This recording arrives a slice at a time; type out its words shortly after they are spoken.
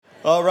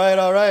All right,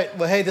 all right.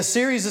 Well, hey, the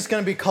series is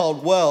going to be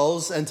called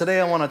Wells, and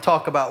today I want to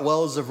talk about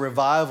wells of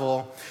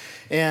revival.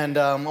 And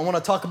I want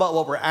to talk about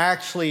what we're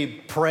actually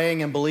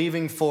praying and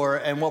believing for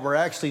and what we're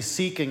actually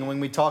seeking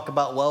when we talk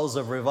about wells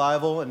of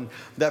revival. And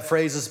that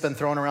phrase has been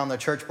thrown around the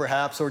church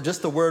perhaps, or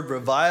just the word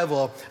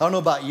revival. I don't know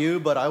about you,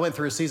 but I went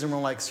through a season where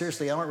I'm like,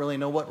 seriously, I don't really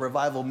know what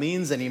revival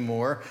means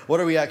anymore. What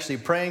are we actually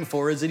praying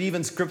for? Is it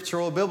even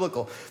scriptural or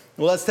biblical?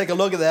 Well, let's take a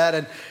look at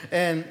that.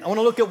 And I want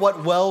to look at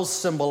what wells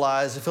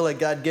symbolize. I feel like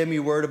God gave me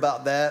a word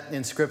about that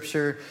in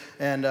Scripture.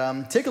 And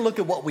take a look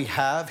at what we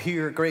have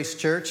here at Grace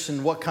Church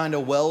and what kind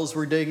of wells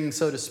we're digging,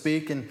 so to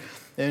speak,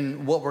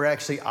 and what we're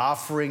actually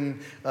offering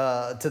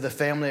to the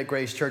family at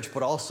Grace Church,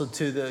 but also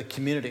to the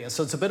community. And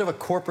so it's a bit of a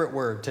corporate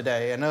word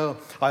today. I know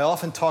I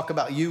often talk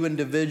about you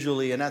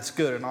individually, and that's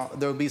good. And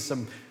there will be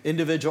some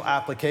individual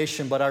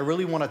application, but I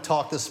really want to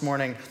talk this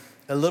morning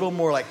a little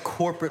more like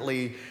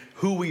corporately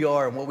who we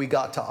are and what we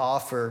got to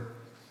offer,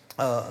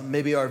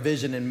 maybe our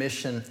vision and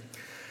mission,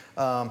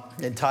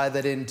 and tie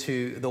that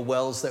into the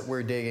wells that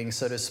we're digging,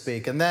 so to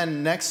speak. And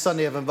then next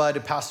Sunday, I've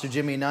invited Pastor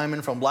Jimmy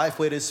Nyman from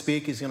Lifeway to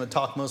speak. He's going to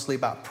talk mostly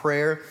about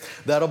prayer.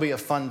 That'll be a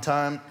fun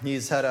time.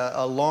 He's had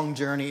a long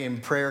journey in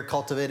prayer,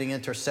 cultivating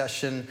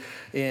intercession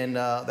in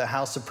the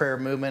House of Prayer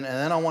movement. And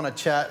then I want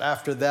to chat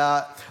after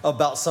that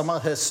about some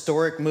of the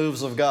historic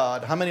moves of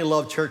God. How many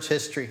love church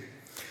history?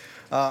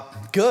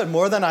 Good,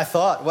 more than I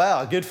thought.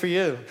 Wow, good for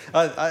you.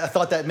 I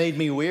thought that made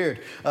me weird.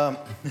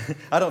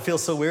 I don't feel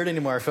so weird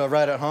anymore. I feel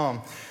right at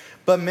home.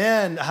 But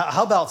man,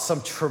 how about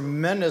some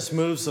tremendous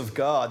moves of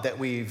God that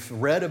we've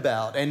read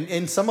about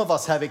and some of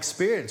us have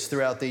experienced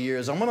throughout the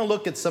years. I'm going to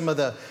look at some of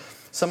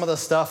the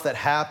stuff that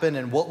happened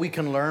and what we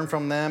can learn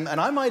from them. And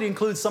I might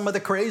include some of the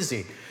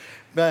crazy.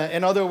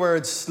 In other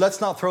words, let's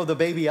not throw the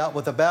baby out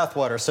with the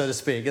bathwater, so to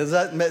speak. Does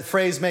that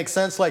phrase make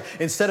sense? Like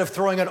instead of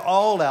throwing it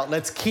all out,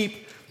 let's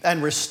keep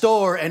and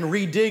restore and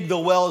redig the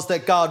wells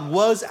that God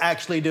was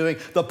actually doing.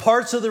 The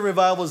parts of the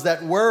revivals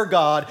that were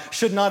God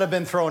should not have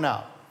been thrown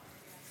out.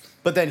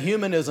 But then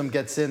humanism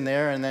gets in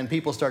there, and then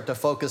people start to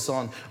focus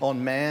on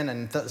man,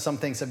 and some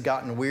things have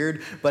gotten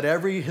weird. But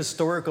every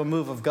historical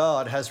move of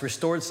God has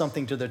restored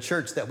something to the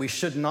church that we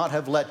should not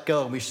have let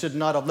go. We should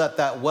not have let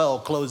that well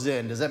close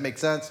in. Does that make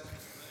sense?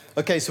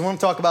 Okay, so we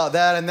want to talk about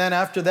that. And then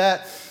after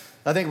that,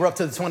 I think we're up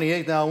to the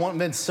 28th now. I want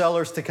Vince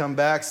Sellers to come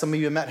back. Some of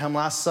you met him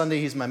last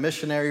Sunday. He's my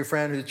missionary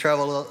friend who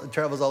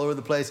travels all over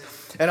the place.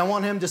 And I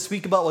want him to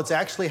speak about what's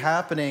actually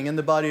happening in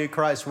the body of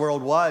Christ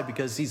worldwide,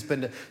 because he's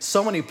been to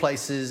so many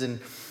places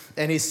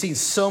and he's seen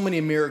so many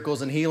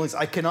miracles and healings.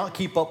 I cannot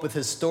keep up with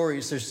his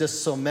stories. There's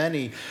just so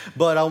many.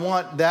 But I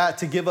want that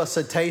to give us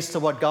a taste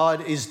of what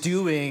God is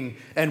doing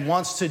and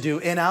wants to do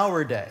in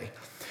our day.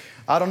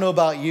 I don't know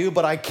about you,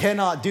 but I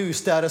cannot do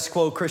status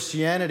quo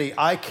Christianity.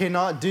 I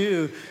cannot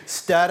do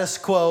status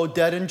quo,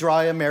 dead and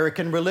dry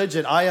American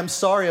religion. I am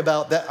sorry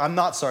about that. I'm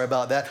not sorry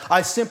about that.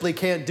 I simply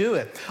can't do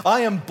it.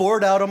 I am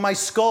bored out of my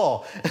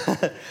skull.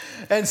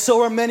 And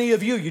so are many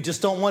of you. You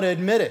just don't want to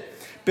admit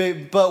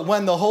it. But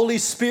when the Holy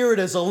Spirit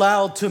is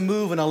allowed to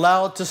move and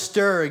allowed to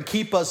stir and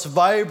keep us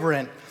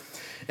vibrant,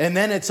 and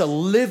then it's a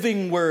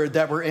living word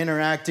that we're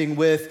interacting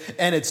with,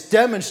 and it's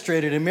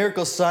demonstrated in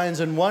miracles, signs,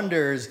 and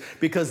wonders,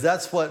 because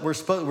that's what we're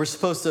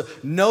supposed to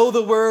know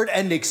the word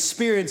and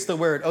experience the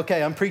word.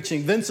 Okay, I'm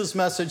preaching Vince's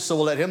message, so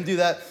we'll let him do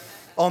that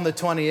on the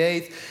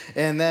 28th,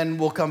 and then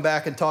we'll come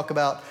back and talk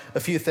about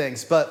a few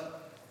things.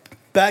 But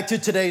back to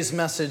today's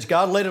message.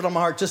 God laid it on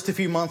my heart just a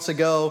few months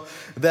ago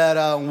that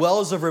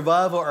wells of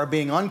revival are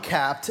being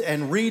uncapped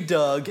and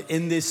redug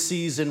in this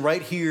season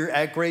right here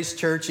at Grace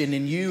Church and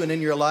in you and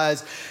in your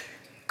lives,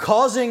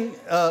 causing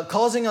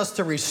us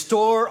to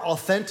restore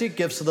authentic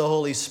gifts of the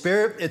Holy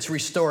Spirit. It's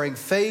restoring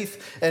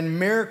faith and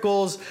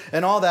miracles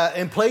and all that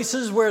in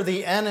places where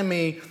the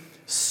enemy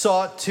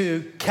sought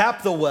to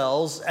cap the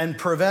wells and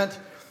prevent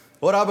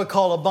what I would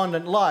call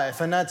abundant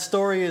life. And that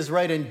story is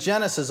right in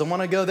Genesis. I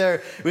want to go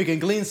there. We can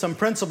glean some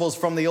principles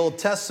from the Old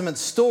Testament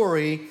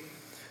story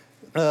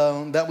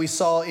that we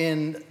saw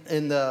in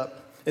the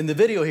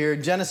video here,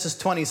 Genesis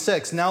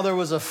 26. Now there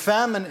was a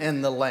famine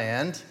in the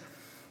land.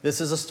 This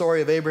is a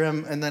story of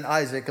Abraham and then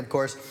Isaac, of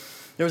course.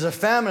 There was a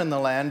famine in the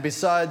land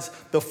besides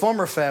the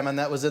former famine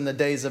that was in the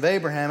days of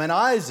Abraham. And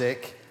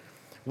Isaac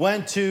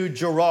went to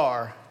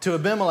Gerar, to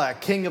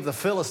Abimelech, king of the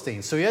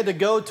Philistines. So he had to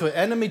go to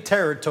enemy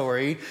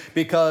territory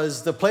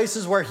because the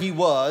places where he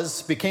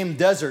was became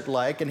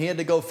desert-like, and he had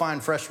to go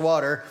find fresh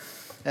water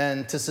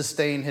and to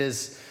sustain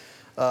his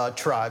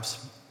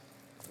tribes.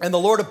 And the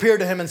Lord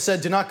appeared to him and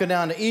said, "Do not go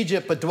down to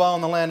Egypt, but dwell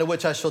in the land of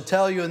which I shall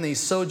tell you. And he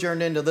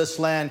sojourned into this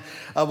land.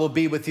 I will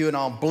be with you, and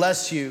I'll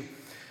bless you.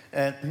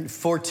 And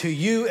for to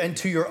you and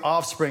to your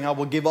offspring I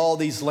will give all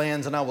these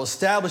lands, and I will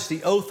establish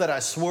the oath that I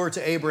swore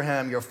to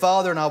Abraham your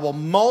father, and I will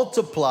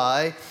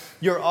multiply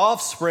your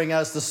offspring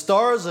as the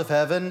stars of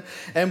heaven,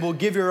 and will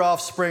give your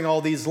offspring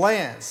all these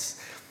lands.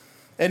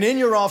 And in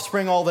your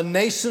offspring all the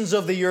nations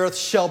of the earth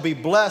shall be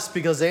blessed,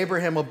 because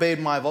Abraham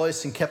obeyed my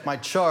voice and kept my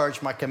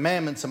charge, my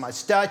commandments, and my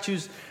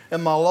statutes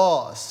and my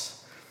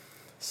laws."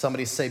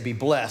 Somebody say, be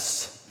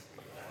blessed.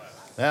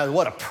 Yeah,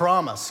 what a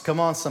promise. Come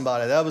on,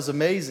 somebody. That was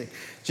amazing.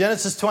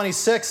 Genesis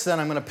 26,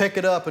 then I'm going to pick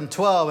it up in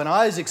 12. And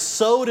Isaac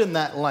sowed in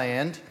that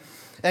land,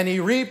 and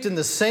he reaped in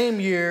the same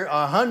year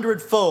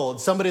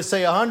 100-fold. Somebody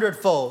say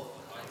 100-fold.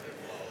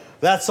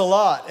 That's a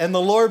lot. And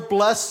the Lord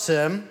blessed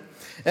him,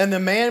 and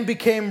the man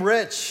became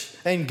rich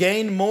and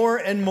gained more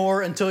and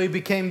more until he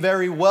became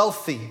very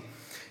wealthy.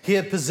 He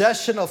had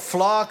possession of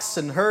flocks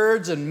and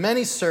herds and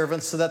many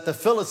servants, so that the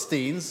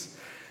Philistines,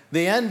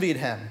 they envied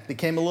him,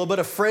 became a little bit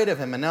afraid of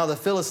him. And now the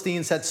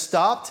Philistines had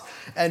stopped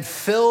and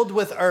filled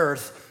with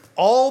earth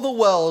all the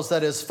wells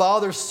that his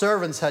father's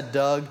servants had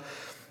dug,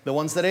 the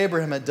ones that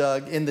Abraham had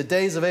dug in the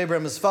days of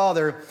Abraham his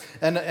father.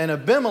 And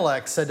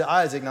Abimelech said to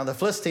Isaac, now the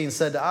Philistines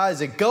said to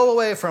Isaac, go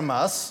away from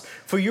us,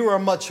 for you are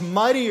much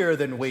mightier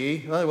than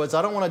we. In other words,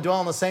 I don't want to dwell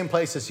in the same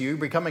place as you,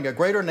 becoming a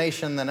greater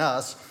nation than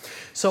us.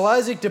 So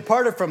Isaac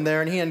departed from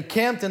there, and he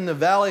encamped in the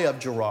valley of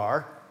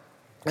Gerar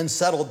and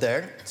settled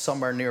there,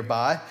 somewhere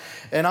nearby.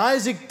 And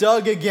Isaac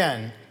dug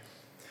again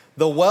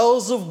the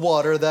wells of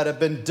water that had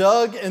been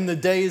dug in the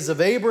days of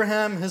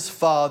Abraham his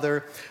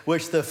father,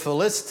 which the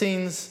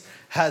Philistines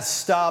had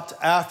stopped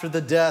after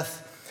the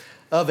death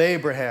of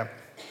Abraham.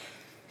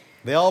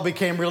 They all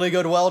became really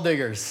good well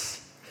diggers.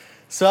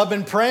 So I've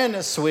been praying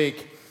this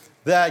week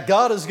that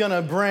God is going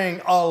to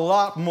bring a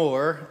lot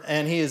more,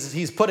 and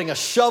he's putting a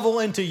shovel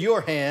into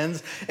your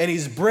hands, and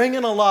he's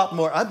bringing a lot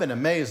more. I've been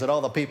amazed at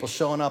all the people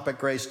showing up at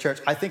Grace Church.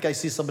 I think I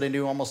see somebody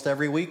new almost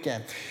every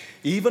weekend,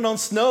 even on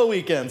snow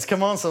weekends.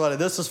 Come on, somebody,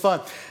 this is fun.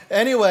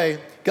 Anyway,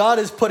 God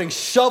is putting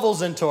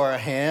shovels into our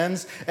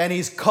hands, and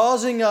he's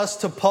causing us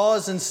to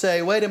pause and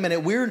say, wait a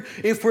minute,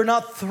 if we're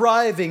not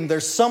thriving,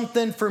 there's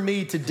something for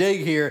me to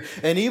dig here.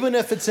 And even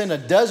if it's in a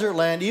desert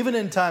land, even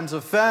in times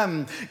of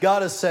famine,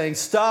 God is saying,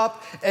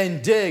 stop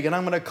and dig, and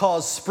I'm going to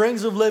cause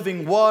springs of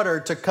living water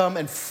to come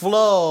and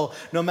flow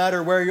no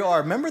matter where you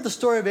are. Remember the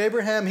story of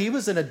Abraham? He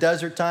was in a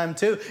desert time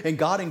too, and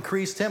God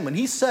increased him. When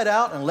he set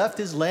out and left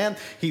his land,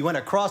 he went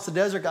across the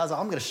desert. God said,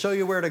 I'm going to show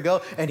you where to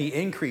go, and he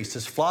increased.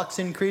 His flocks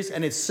increased,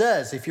 and it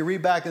says, if you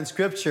read back in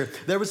Scripture,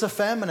 there was a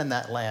famine in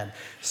that land.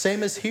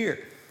 Same as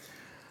here.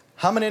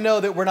 How many know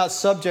that we're not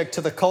subject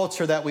to the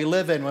culture that we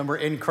live in when we're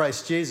in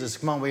Christ Jesus?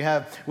 Come on,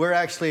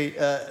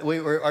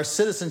 our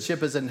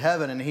citizenship is in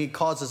heaven, and he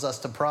causes us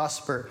to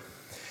prosper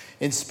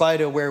in spite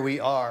of where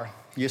we are.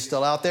 You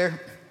still out there?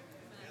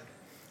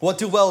 What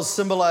do wells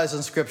symbolize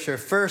in Scripture?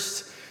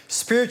 First,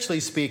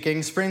 spiritually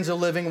speaking, springs of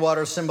living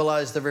water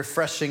symbolize the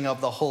refreshing of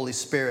the Holy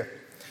Spirit.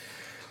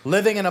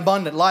 Living an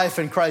abundant life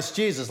in Christ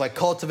Jesus, like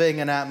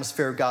cultivating an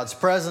atmosphere of God's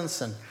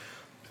presence and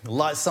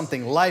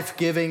something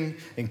life-giving,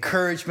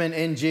 encouragement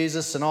in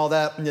Jesus and all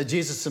that. And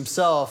Jesus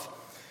himself,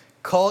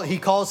 he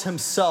calls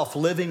himself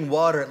living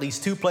water at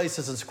least two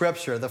places in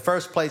Scripture. The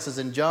first place is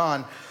in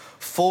John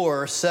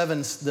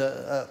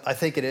 4:7, I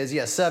think it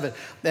is, 7.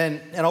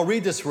 And I'll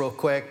read this real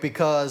quick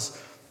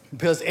because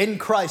in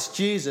Christ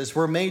Jesus,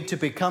 we're made to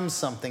become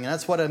something. And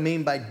that's what I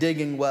mean by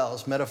digging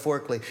wells,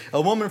 metaphorically.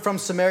 A woman from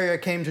Samaria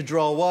came to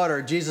draw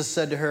water. Jesus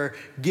said to her,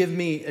 give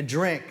me a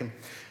drink. And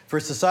for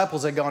his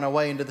disciples had gone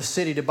away into the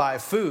city to buy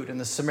food.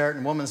 And the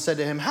Samaritan woman said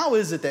to him, how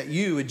is it that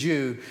you, a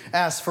Jew,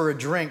 ask for a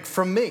drink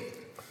from me,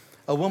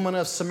 a woman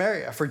of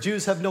Samaria? For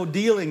Jews have no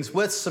dealings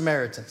with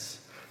Samaritans.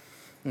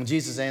 And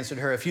Jesus answered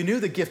her, if you knew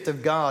the gift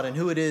of God and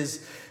who it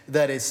is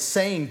that is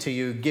saying to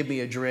you, give me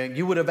a drink,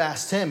 you would have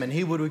asked him, and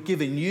he would have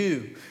given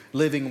you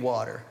living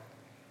water.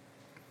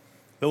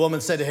 The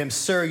woman said to him,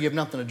 sir, you have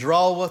nothing to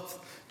draw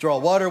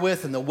water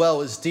with, and the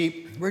well is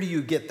deep. Where do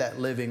you get that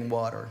living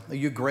water? Are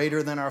you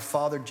greater than our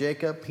father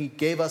Jacob? He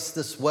gave us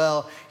this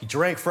well. He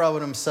drank from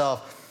it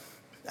himself,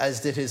 as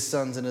did his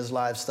sons and his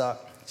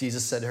livestock.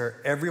 Jesus said to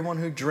her, everyone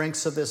who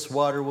drinks of this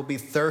water will be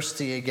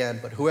thirsty again,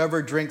 but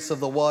whoever drinks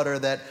of the water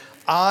that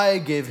I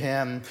give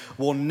him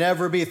will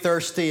never be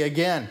thirsty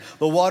again.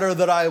 The water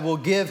that I will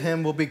give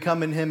him will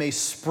become in him a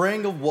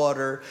spring of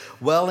water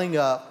welling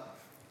up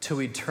to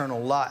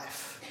eternal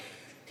life.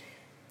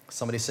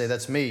 Somebody say,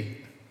 that's me.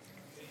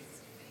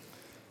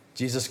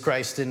 Jesus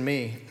Christ in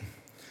me.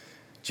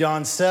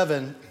 John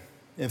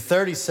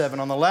 7:37,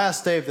 on the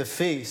last day of the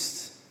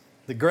feast,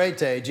 the great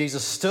day,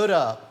 Jesus stood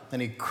up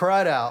and he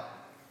cried out,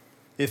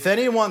 if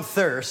anyone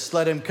thirsts,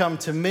 let him come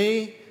to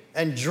me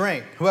and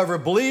drink. Whoever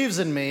believes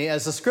in me,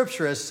 as the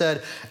scripture has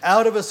said,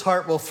 out of his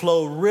heart will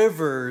flow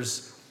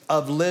rivers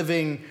of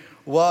living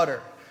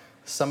water.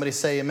 Somebody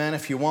say amen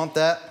if you want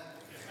that. Amen.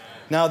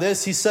 Now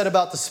this he said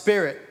about the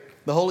Spirit,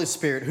 the Holy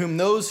Spirit, whom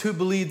those who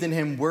believed in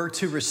him were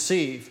to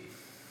receive.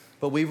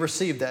 But we've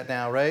received that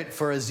now, right?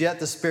 For as yet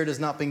the Spirit has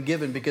not been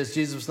given because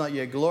Jesus was not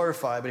yet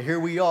glorified. But here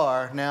we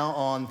are now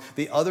on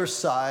the other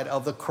side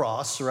of the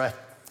cross, right?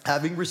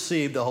 Having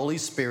received the Holy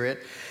Spirit.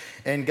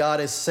 And God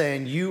is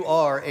saying, you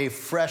are a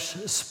fresh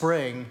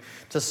spring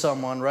to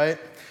someone, right?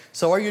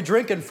 So are you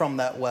drinking from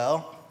that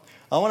well?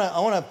 I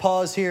want to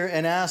pause here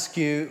and ask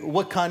you,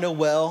 what kind of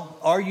well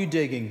are you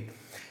digging?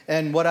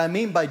 And what I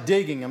mean by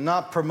digging, I'm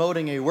not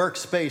promoting a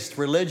works-based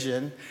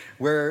religion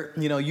where,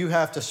 you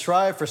have to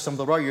strive for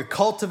something. Are you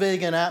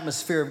cultivating an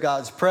atmosphere of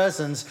God's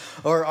presence,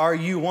 or are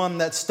you one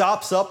that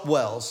stops up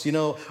wells?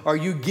 Are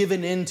you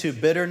given into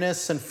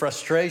bitterness and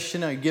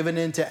frustration? Are you given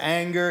into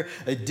anger,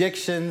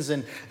 addictions,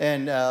 and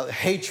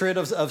hatred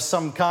of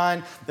some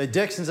kind,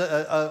 addictions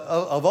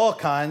of all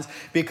kinds?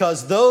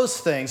 Because those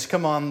things,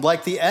 come on,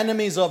 like the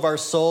enemies of our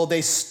soul,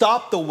 they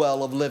stop the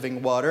well of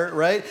living water,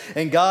 right?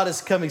 And God is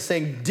coming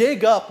saying,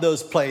 dig up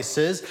those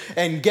places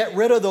and get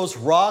rid of those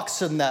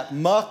rocks and that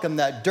muck and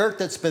that dirt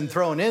that's been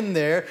thrown in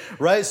there,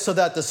 right? So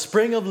that the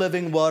spring of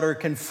living water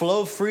can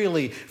flow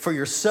freely for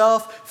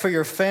yourself, for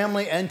your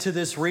family, and to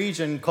this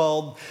region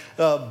called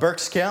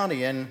Berks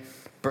County, and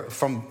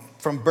from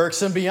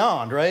Berks and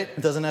beyond, right?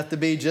 It doesn't have to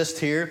be just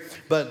here,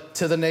 but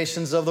to the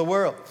nations of the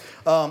world.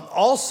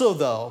 Also,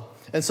 though,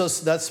 and so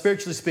that's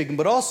spiritually speaking,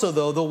 but also,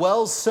 though, the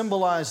wells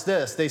symbolize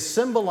this. They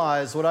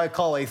symbolize what I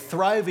call a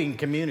thriving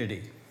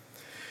community.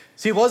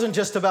 See, it wasn't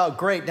just about,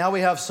 great, now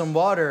we have some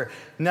water.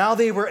 Now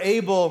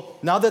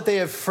that they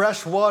have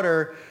fresh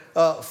water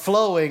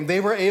flowing, they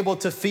were able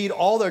to feed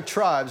all their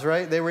tribes,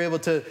 right? They were able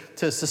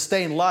to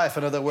sustain life,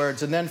 in other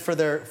words, and then for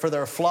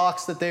their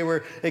flocks that they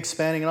were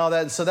expanding and all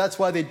that. And so that's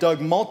why they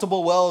dug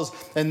multiple wells,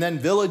 and then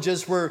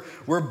villages were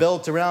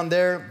built around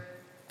there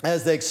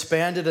as they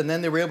expanded, and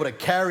then they were able to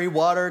carry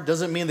water.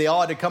 Doesn't mean they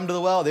all had to come to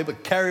the well. They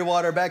would carry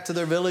water back to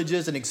their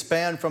villages and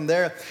expand from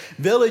there.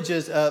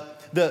 Villages,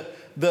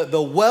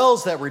 the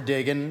wells that we're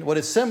digging, what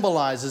it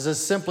symbolizes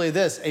is simply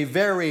this: a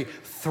very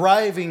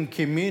thriving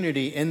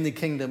community in the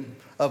kingdom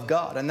of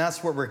God. And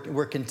that's what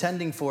we're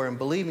contending for and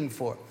believing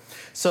for.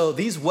 So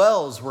these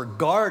wells were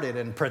guarded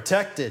and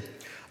protected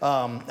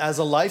as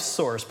a life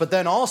source. But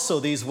then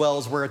also these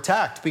wells were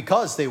attacked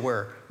because they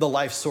were the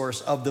life source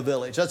of the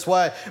village. That's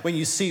why when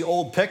you see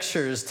old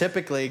pictures,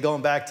 typically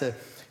going back to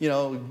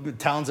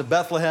towns of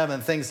Bethlehem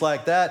and things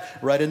like that,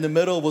 right in the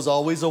middle was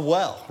always a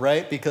well,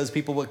 right? Because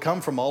people would come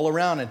from all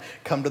around and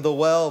come to the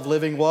well of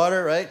living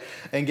water, right?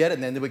 And get it,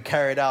 and then they would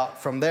carry it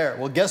out from there.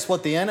 Well, guess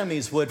what the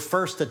enemies would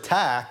first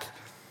attack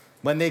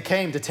when they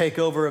came to take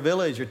over a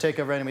village or take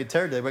over enemy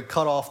territory? They would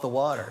cut off the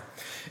water.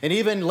 And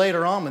even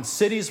later on, when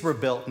cities were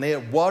built and they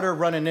had water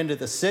running into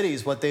the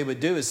cities, what they would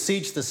do is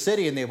siege the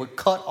city, and they would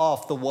cut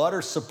off the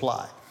water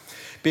supply.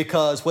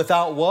 Because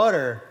without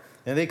water,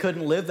 and they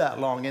couldn't live that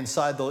long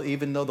inside,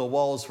 even though the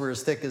walls were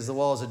as thick as the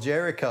walls of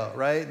Jericho,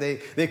 right?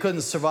 They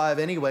couldn't survive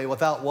anyway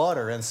without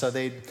water. And so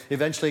they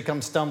eventually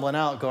come stumbling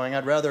out going,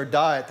 I'd rather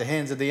die at the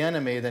hands of the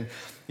enemy than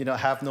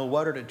have no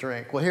water to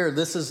drink. Well, here,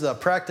 this is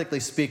practically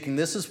speaking,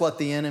 this is what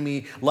the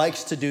enemy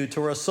likes to do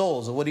to our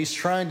souls, or what he's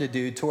trying to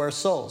do to our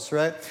souls,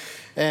 right?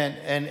 And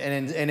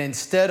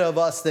instead of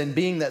us then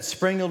being that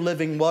spring of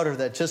living water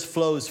that just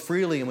flows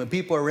freely, and when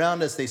people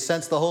around us, they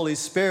sense the Holy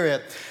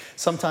Spirit,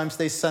 sometimes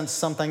they sense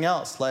something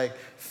else like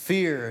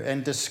fear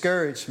and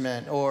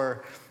discouragement,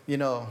 or,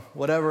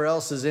 whatever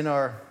else is in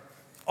our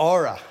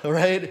aura,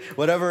 right?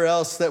 Whatever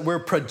else that we're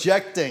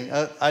projecting.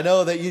 I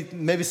know that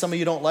maybe some of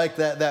you don't like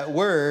that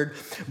word,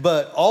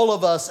 but all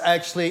of us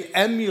actually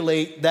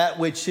emulate that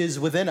which is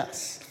within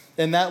us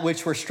and that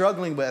which we're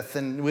struggling with.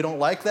 And we don't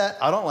like that.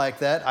 I don't like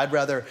that. I'd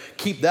rather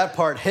keep that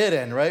part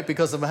hidden, right?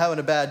 Because if I'm having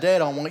a bad day, I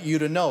don't want you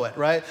to know it,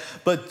 right?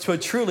 But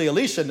truly,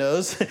 Alicia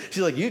knows.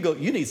 She's like, you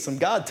need some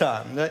God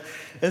time, right?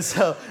 And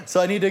so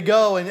I need to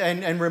go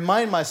and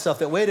remind myself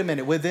that, wait a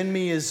minute, within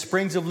me is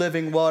springs of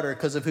living water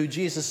because of who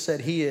Jesus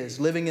said he is,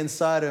 living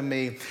inside of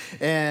me.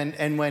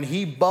 And when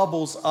he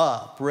bubbles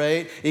up,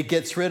 right, it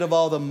gets rid of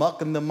all the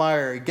muck and the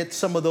mire. It gets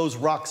some of those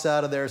rocks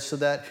out of there so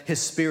that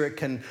his spirit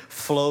can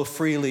flow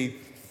freely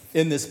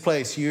in this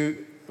place.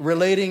 You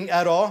relating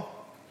at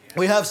all?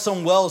 We have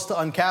some wells to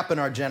uncap in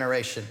our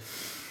generation.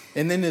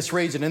 And in this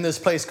region, in this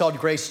place called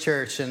Grace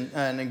Church.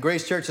 And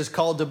Grace Church is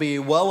called to be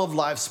a well of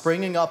life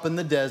springing up in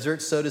the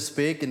desert, so to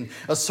speak, and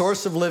a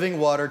source of living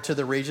water to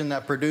the region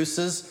that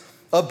produces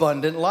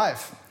abundant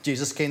life.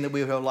 Jesus came that we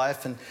would have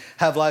life and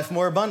have life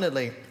more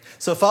abundantly.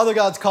 So Father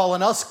God's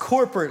calling us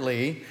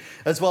corporately,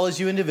 as well as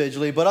you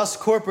individually, but us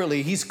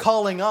corporately, he's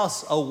calling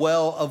us a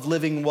well of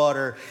living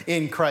water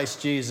in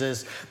Christ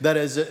Jesus that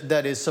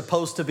is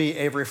supposed to be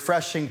a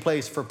refreshing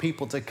place for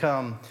people to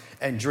come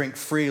and drink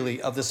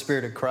freely of the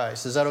Spirit of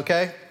Christ. Is that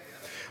okay?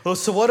 Well,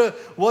 so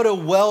what do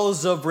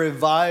wells of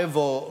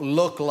revival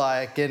look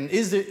like? And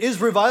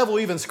is revival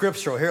even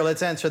scriptural? Here,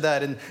 let's answer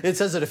that. And it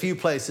says it a few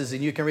places,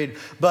 and you can read.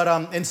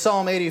 But in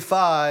Psalm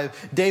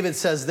 85, David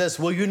says this: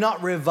 will you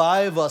not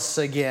revive us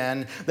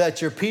again,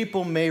 that your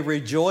people may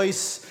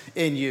rejoice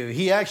in you?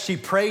 He actually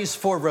prays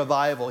for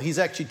revival. He's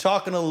actually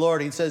talking to the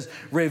Lord. He says,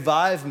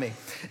 revive me.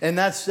 And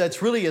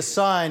that's really a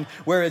sign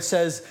where it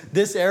says,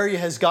 this area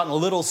has gotten a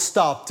little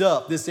stopped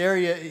up. This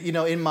area,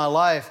 in my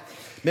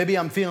life, maybe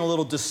I'm feeling a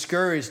little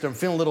discouraged. I'm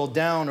feeling a little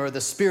down, or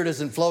the Spirit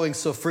isn't flowing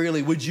so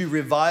freely. Would you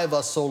revive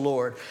us, O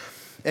Lord?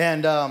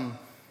 And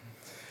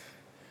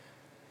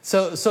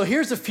so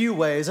here's a few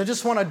ways. I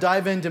just want to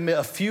dive into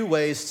a few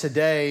ways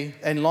today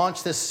and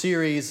launch this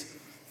series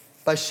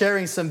by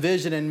sharing some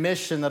vision and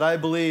mission that I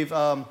believe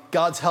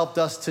God's helped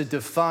us to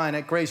define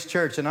at Grace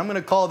Church. And I'm going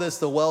to call this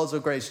the Wells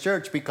of Grace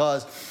Church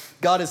because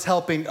God is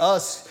helping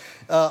us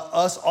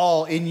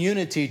all in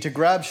unity to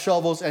grab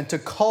shovels and to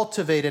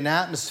cultivate an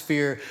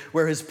atmosphere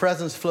where His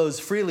presence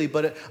flows freely.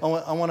 But I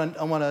want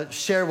to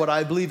share what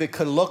I believe it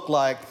could look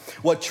like,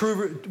 what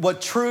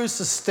true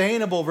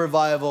sustainable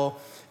revival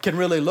can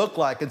really look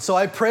like. And so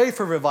I pray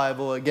for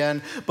revival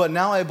again, but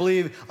now I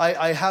believe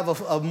I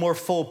have a more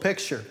full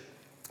picture.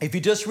 If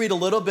you just read a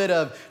little bit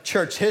of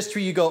church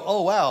history, you go,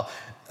 oh, wow,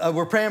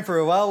 we're praying for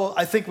revival.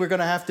 I think we're going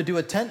to have to do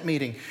a tent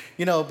meeting,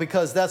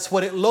 because that's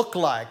what it looked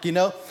like,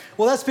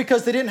 Well, that's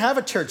because they didn't have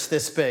a church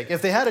this big.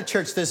 If they had a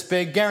church this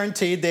big,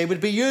 guaranteed they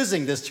would be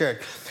using this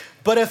church.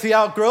 But if we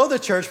outgrow the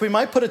church, we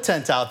might put a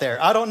tent out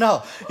there. I don't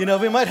know.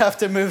 We might have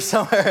to move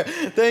somewhere.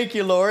 Thank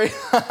you, Lori.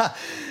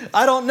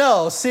 I don't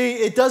know. See,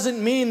 it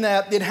doesn't mean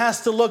that it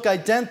has to look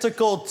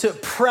identical to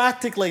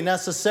practically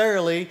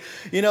necessarily.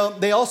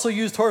 They also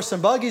used horse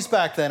and buggies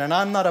back then, and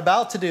I'm not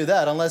about to do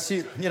that unless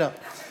you know.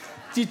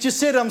 Do you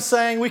see what I'm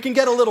saying? We can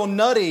get a little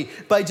nutty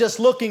by just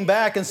looking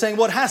back and saying,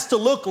 well, it has to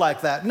look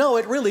like that. No,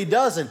 it really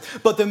doesn't.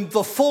 But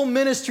the full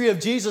ministry of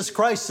Jesus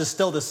Christ is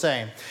still the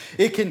same.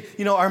 It can,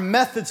 our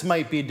methods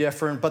might be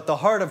different, but the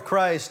heart of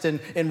Christ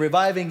in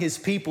reviving His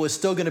people is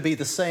still going to be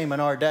the same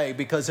in our day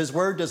because His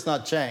word does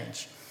not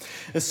change.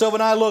 And so when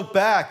I look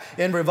back,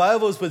 and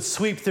revivals would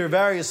sweep through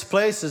various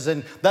places,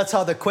 and that's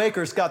how the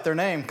Quakers got their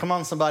name. Come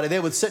on, somebody. They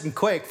would sit and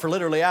quake for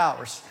literally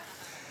hours.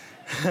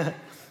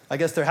 I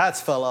guess their hats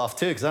fell off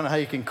too, because I don't know how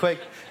you can quake.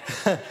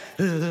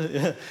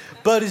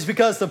 But it's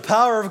because the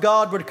power of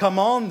God would come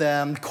on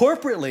them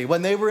corporately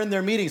when they were in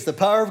their meetings. The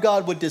power of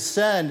God would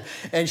descend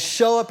and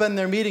show up in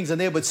their meetings,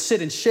 and they would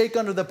sit and shake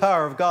under the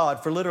power of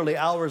God for literally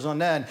hours on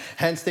end.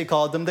 Hence, they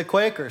called them the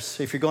Quakers.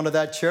 If you're going to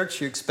that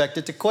church, you expect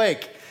it to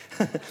quake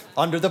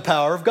under the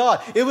power of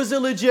God. It was a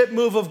legit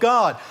move of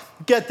God.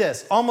 Get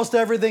this, almost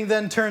everything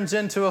then turns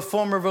into a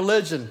form of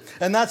religion.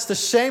 And that's the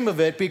shame of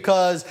it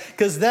because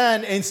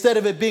then instead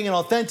of it being an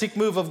authentic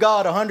move of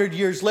God 100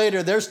 years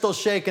later, they're still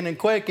shaking and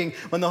quaking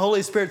when the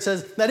Holy Spirit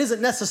says, that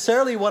isn't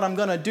necessarily what I'm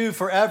going to do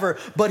forever,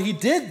 but He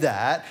did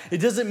that. It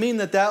doesn't mean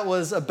that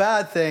was a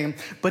bad thing,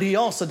 but He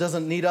also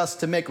doesn't need us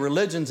to make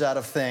religions out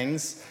of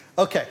things.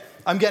 Okay.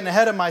 I'm getting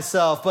ahead of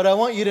myself, but I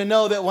want you to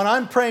know that when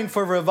I'm praying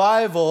for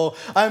revival,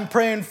 I'm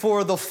praying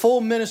for the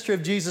full ministry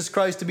of Jesus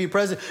Christ to be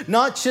present,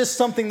 not just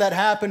something that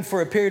happened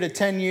for a period of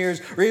 10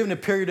 years or even a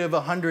period of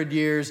 100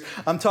 years.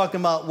 I'm talking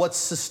about what's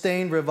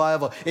sustained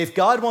revival. If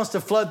God wants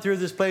to flood through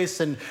this place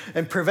and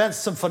prevent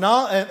some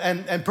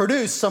and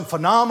produce some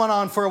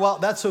phenomenon for a while,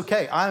 that's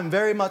okay. I'm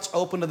very much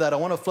open to that. I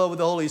want to flow with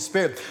the Holy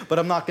Spirit, but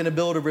I'm not going to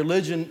build a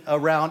religion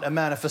around a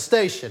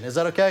manifestation. Is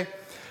that okay?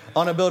 I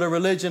want to build a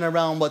religion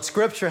around what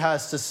Scripture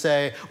has to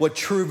say, what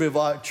true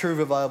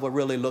revival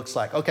really looks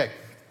like. Okay.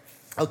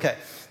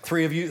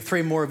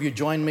 Three more of you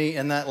join me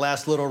in that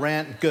last little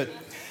rant. Good.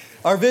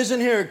 Our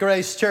vision here at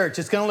Grace Church,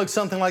 it's going to look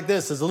something like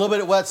this. There's a little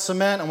bit of wet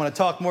cement. I want to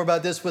talk more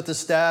about this with the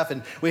staff,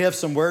 and we have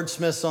some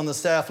wordsmiths on the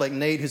staff like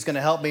Nate who's going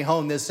to help me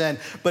hone this in.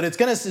 But it's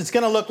going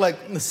to look like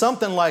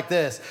something like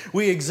this.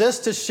 We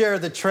exist to share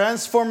the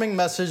transforming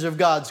message of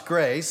God's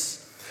grace,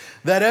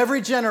 that every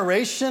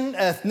generation,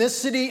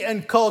 ethnicity,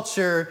 and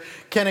culture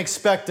can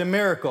expect a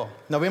miracle.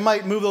 Now, we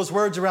might move those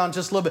words around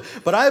just a little bit,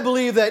 but I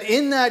believe that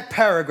in that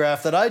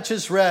paragraph that I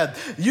just read,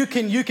 you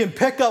can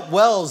pick up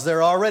wells that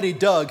are already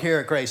dug here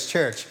at Grace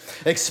Church.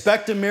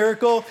 Expect a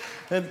miracle.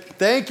 And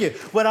thank you.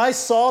 When I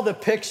saw the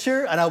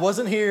picture, and I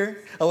wasn't here,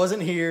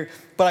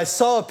 but I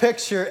saw a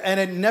picture and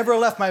it never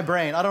left my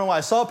brain. I don't know why.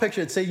 I saw a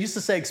picture. It used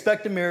to say,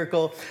 expect a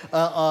miracle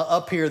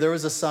up here. There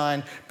was a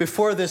sign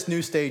before this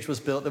new stage was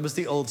built. It was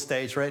the old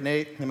stage, right,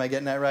 Nate? Am I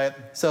getting that right?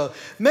 So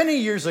many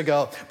years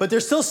ago. But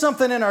there's still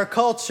something in our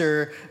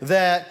culture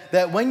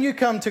that when you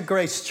come to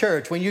Grace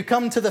Church, when you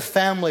come to the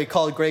family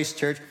called Grace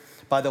Church,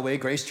 by the way,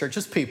 Grace Church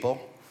is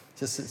people,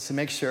 just to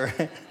make sure.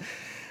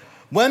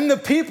 When the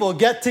people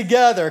get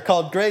together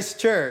called Grace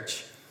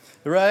Church,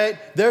 right,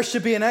 there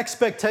should be an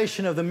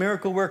expectation of the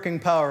miracle-working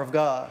power of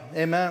God.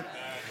 Amen.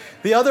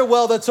 The other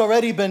well that's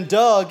already been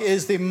dug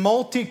is the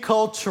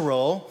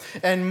multicultural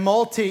and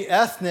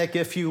multi-ethnic,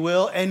 if you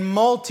will, and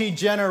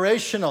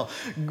multi-generational.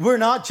 We're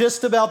not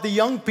just about the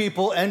young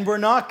people, and we're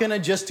not going to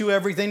just do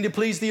everything to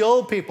please the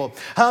old people.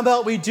 How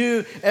about we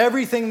do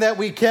everything that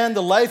we can?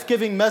 The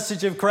life-giving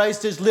message of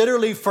Christ is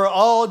literally for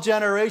all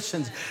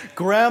generations.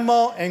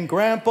 Grandma and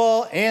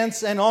grandpa,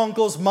 aunts and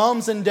uncles,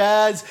 moms and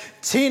dads,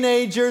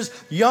 teenagers,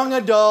 young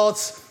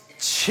adults,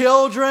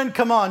 children,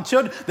 come on,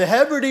 children. The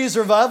Hebrides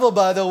revival,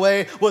 by the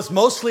way, was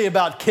mostly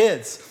about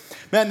kids.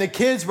 Man, the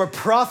kids were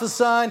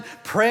prophesying,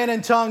 praying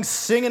in tongues,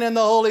 singing in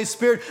the Holy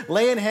Spirit,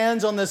 laying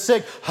hands on the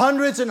sick.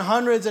 Hundreds and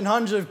hundreds and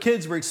hundreds of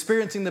kids were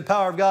experiencing the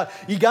power of God.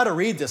 You got to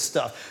read this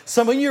stuff.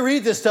 So when you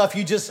read this stuff,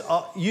 you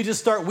just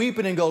start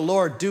weeping and go,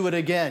 Lord, do it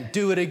again,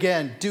 do it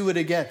again, do it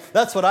again.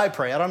 That's what I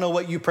pray. I don't know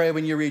what you pray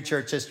when you read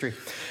church history.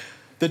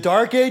 The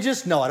dark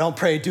ages? No, I don't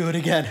pray, do it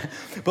again.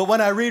 But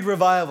when I read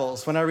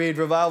revivals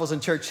in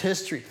church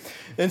history,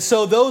 and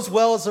so those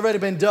wells have already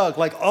been dug.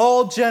 Like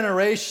all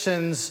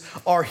generations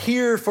are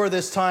here for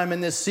this time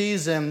in this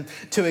season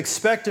to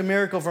expect a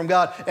miracle from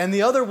God. And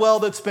the other well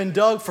that's been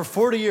dug for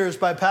 40 years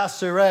by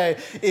Pastor Ray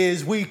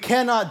is we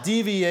cannot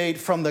deviate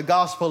from the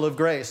gospel of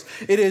grace.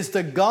 It is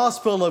the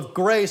gospel of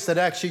grace that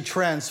actually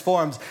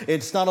transforms.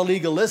 It's not a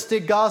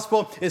legalistic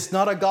gospel. It's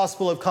not a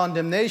gospel of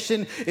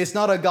condemnation. It's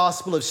not a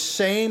gospel of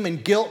shame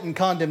and guilt and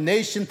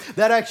condemnation.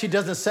 That actually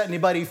doesn't set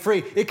anybody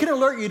free. It can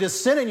alert you to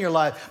sin in your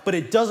life, but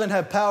it doesn't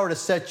have power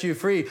to set you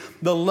free.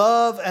 The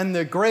love and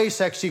the grace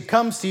actually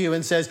comes to you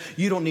and says,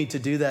 you don't need to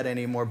do that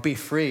anymore. Be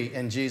free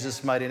in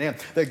Jesus' mighty name.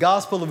 The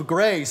gospel of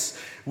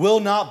grace will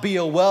not be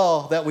a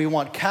well that we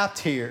want capped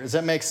here. Does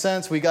that make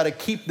sense? We got to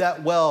keep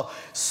that well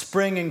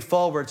springing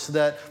forward so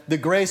that the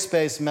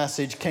grace-based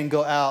message can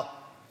go out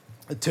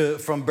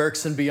from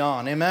Berks and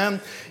beyond.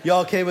 Amen?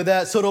 Y'all okay with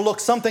that? So it'll look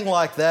something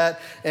like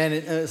that,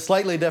 and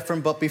slightly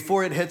different, but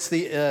before it hits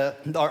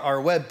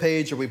our web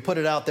page, or we put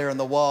it out there on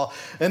the wall.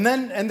 And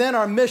then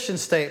our mission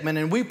statement,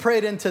 and we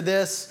prayed into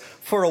this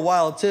for a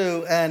while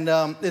too, and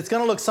it's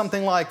going to look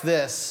something like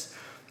this.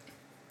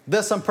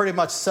 This I'm pretty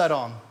much set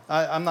on.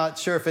 I'm not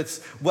sure if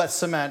it's wet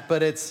cement,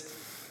 but it's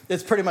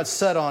pretty much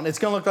set on. It's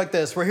going to look like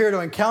this. We're here to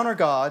encounter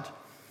God.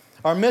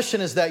 Our mission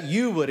is that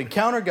you would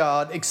encounter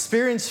God,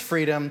 experience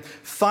freedom,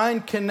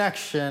 find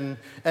connection,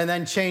 and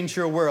then change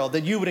your world.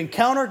 That you would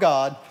encounter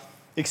God,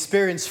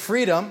 experience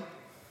freedom.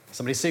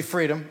 Somebody say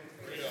freedom.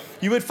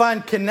 You would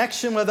find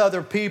connection with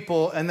other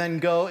people, and then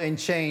go and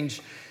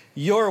change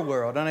your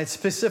world. And I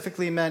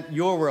specifically meant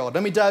your world.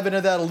 Let me dive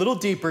into that a little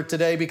deeper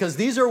today, because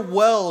these are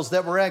wells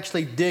that we're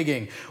actually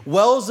digging.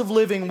 Wells of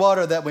living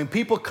water that when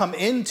people come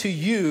into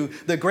you,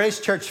 the Grace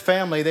Church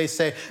family, they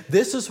say,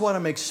 this is what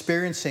I'm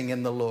experiencing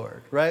in the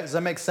Lord. Right? Does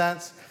that make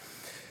sense?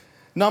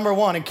 Number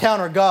one,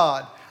 encounter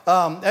God.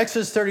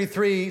 Exodus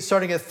 33,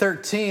 starting at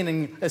 13,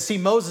 and see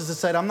Moses has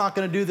said, I'm not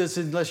going to do this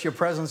unless your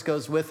presence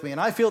goes with me. And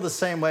I feel the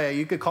same way.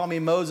 You could call me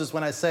Moses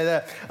when I say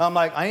that. I'm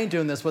like, I ain't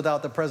doing this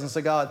without the presence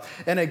of God.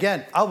 And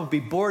again, I would be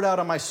bored out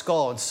of my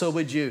skull, and so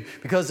would you.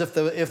 Because if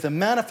the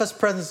manifest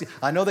presence,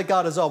 I know that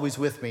God is always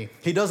with me.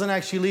 He doesn't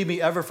actually leave me,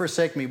 ever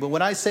forsake me. But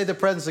when I say the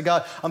presence of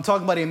God, I'm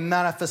talking about a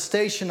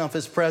manifestation of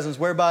his presence,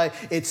 whereby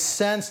it's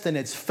sensed and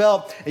it's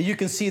felt, and you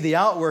can see the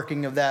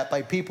outworking of that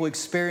by people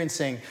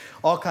experiencing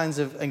all kinds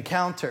of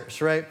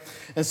encounters, right?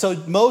 And so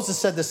Moses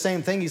said the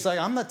same thing. He's like,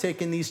 I'm not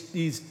taking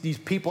these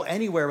people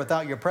anywhere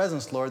without your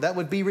presence, Lord. That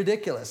would be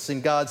ridiculous.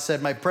 And God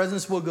said, my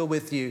presence will go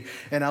with you,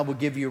 and I will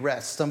give you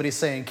rest. Somebody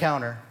say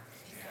encounter.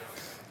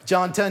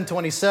 John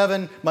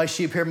 10:27, my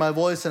sheep hear my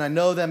voice, and I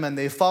know them, and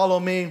they follow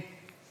me.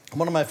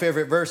 One of my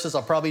favorite verses,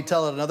 I'll probably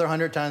tell it another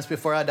 100 times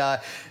before I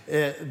die.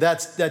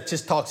 That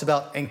just talks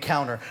about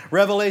encounter.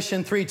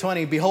 Revelation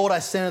 3:20, behold, I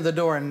stand at the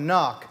door and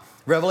knock.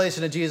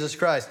 Revelation of Jesus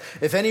Christ.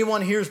 If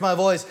anyone hears my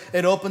voice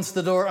and opens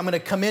the door, I'm going to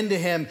come into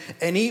him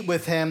and eat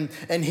with him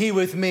and he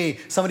with me.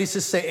 Somebody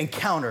just say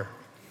encounter.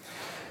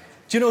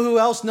 Do you know who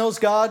else knows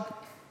God?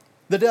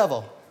 The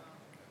devil.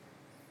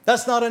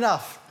 That's not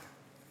enough.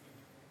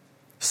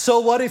 So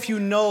what if you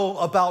know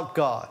about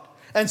God?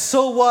 And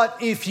so what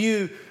if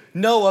you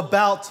know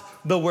about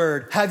the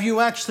Word? Have you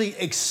actually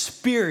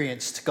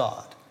experienced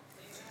God?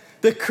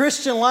 The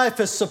Christian life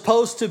is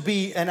supposed to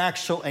be an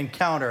actual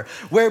encounter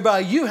whereby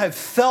you have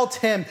felt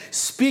him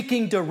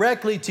speaking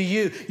directly to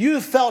you. You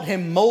have felt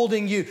him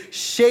molding you,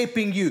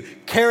 shaping you,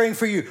 caring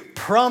for you,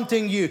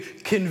 prompting you,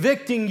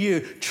 convicting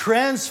you,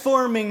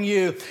 transforming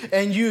you,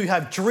 and you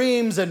have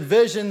dreams and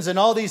visions and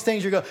all these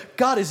things. You go,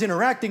 God is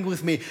interacting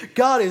with me.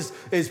 God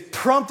is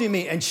prompting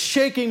me and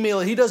shaking me.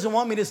 He doesn't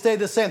want me to stay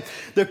the same.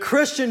 The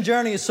Christian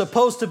journey is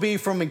supposed to be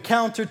from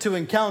encounter to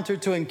encounter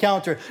to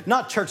encounter,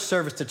 not church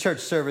service to church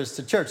service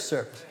to church service.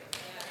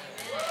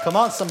 Come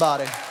on,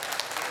 somebody.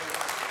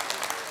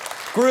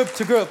 Group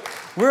to group.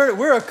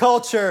 We're a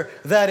culture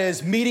that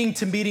is meeting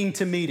to meeting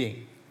to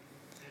meeting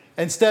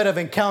instead of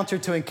encounter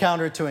to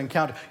encounter to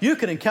encounter. You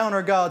can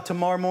encounter God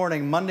tomorrow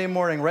morning, Monday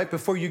morning, right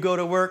before you go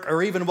to work,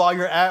 or even while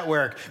you're at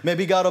work.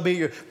 Maybe God will be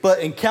you. But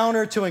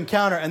encounter to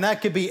encounter, and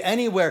that could be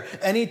anywhere,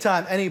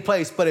 anytime, any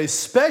place, but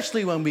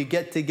especially when we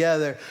get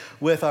together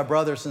with our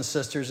brothers and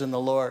sisters in the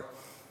Lord.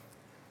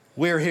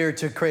 We're here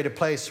to create a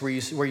place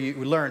where you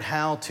learn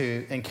how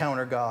to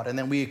encounter God, and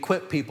then we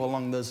equip people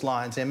along those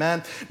lines.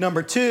 Amen.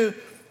 Number two,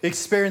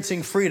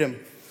 experiencing freedom.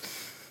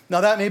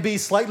 Now that may be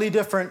slightly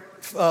different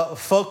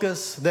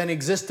focus than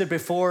existed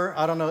before.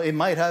 I don't know, it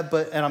might have,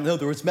 and I know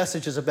there was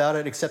messages about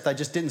it, except I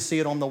just didn't see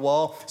it on the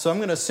wall. So I'm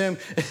going to assume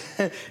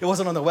it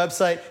wasn't on the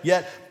website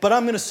yet, but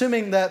I'm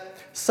assuming that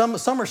some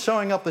are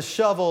showing up with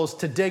shovels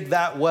to dig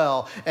that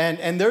well.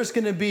 And there's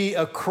going to be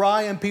a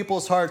cry in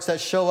people's hearts that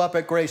show up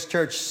at Grace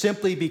Church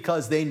simply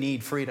because they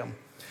need freedom.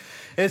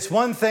 It's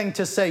one thing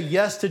to say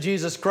yes to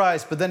Jesus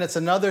Christ, but then it's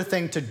another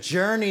thing to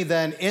journey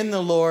then in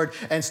the Lord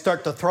and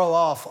start to throw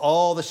off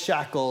all the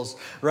shackles,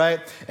 right?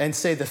 And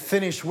say the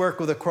finished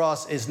work of the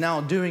cross is now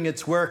doing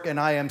its work, and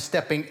I am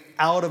stepping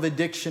out of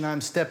addiction.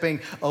 I'm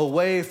stepping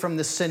away from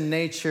the sin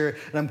nature,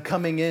 and I'm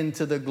coming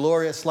into the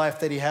glorious life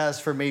that he has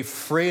for me,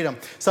 freedom.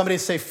 Somebody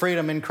say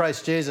freedom in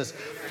Christ Jesus.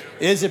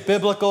 Is it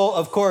biblical?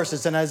 Of course.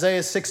 It's in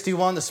Isaiah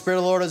 61. The Spirit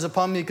of the Lord is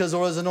upon me because the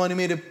Lord has anointed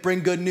me to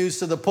bring good news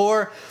to the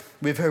poor.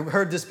 We've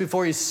heard this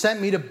before. He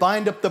sent me to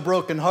bind up the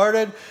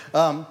brokenhearted.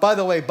 By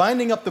the way,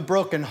 binding up the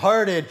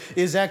brokenhearted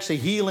is actually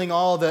healing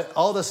all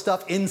the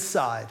stuff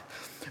inside,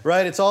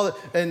 right? It's all,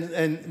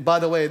 and by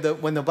the way,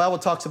 when the Bible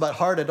talks about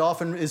heart, it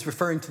often is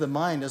referring to the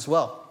mind as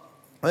well.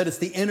 Right? It's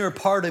the inner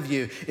part of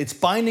you. It's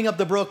binding up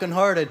the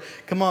brokenhearted.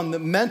 Come on, the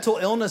mental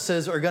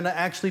illnesses are going to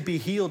actually be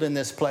healed in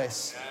this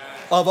place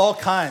of all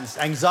kinds,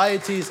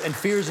 anxieties and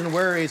fears and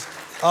worries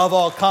of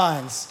all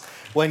kinds.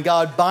 When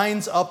God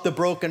binds up the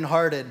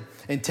brokenhearted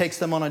and takes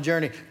them on a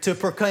journey to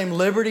proclaim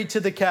liberty to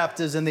the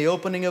captives and the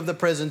opening of the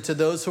prison to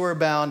those who are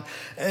bound.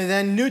 And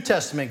then New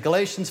Testament,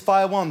 Galatians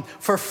 5:1,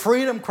 for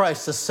freedom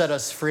Christ has set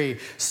us free.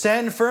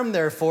 Stand firm,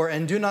 therefore,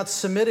 and do not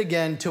submit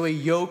again to a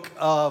yoke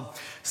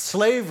of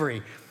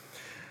slavery.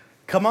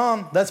 Come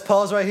on, let's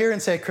pause right here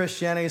and say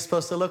Christianity is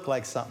supposed to look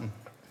like something.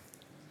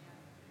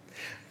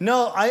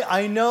 No,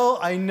 I know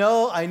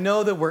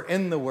that we're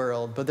in the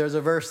world, but there's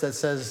a verse that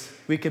says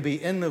we could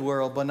be in the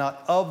world, but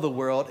not of the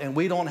world, and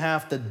we don't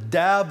have to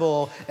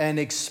dabble and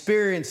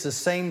experience the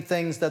same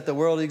things that the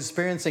world is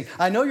experiencing.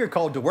 I know you're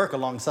called to work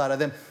alongside of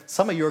them.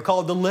 Some of you are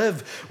called to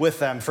live with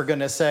them, for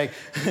goodness sake.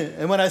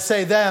 And when I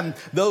say them,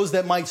 those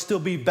that might still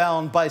be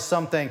bound by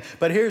something.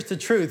 But here's the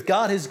truth.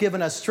 God has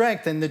given us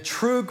strength, and the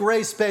true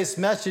grace-based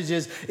message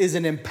is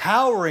an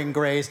empowering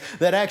grace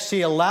that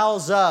actually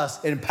empowers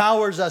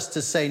us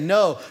to say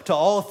no to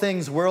all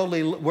things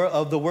worldly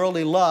of the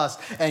worldly lust,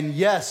 and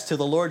yes to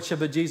the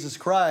lordship of Jesus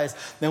Christ,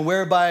 and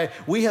whereby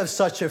we have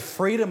such a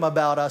freedom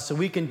about us and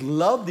we can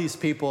love these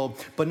people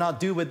but not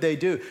do what they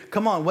do.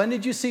 Come on, when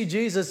did you see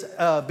Jesus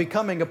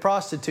becoming a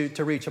prostitute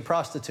to reach a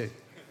prostitute?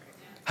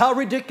 How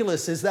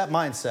ridiculous is that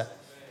mindset?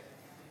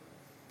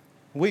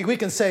 We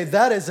can say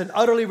that is an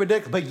utterly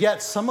ridiculous, but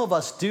yet some of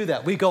us do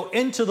that. We go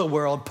into the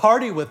world,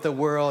 party with the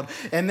world,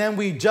 and then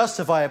we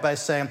justify it by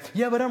saying,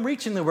 yeah, but I'm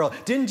reaching the world.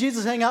 Didn't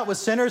Jesus hang out with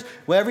sinners?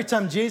 Well, every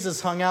time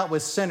Jesus hung out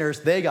with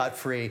sinners, they got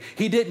free.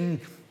 He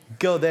didn't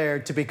go there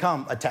to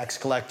become a tax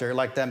collector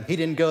like them. He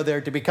didn't go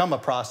there to become a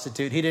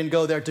prostitute. He didn't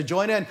go there to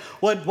join in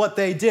what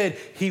they did.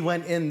 He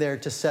went in there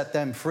to set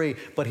them free,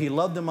 but he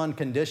loved them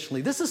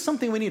unconditionally. This is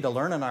something we need to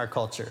learn in our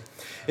culture.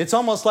 It's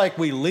almost like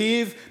we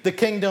leave the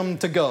kingdom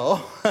to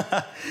go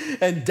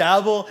and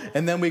dabble,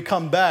 and then we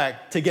come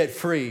back to get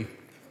free.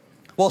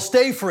 Well,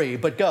 stay free,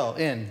 but go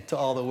into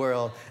all the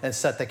world and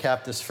set the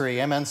captives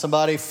free. Amen,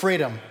 somebody?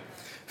 Freedom.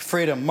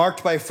 Freedom,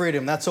 marked by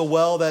freedom. That's a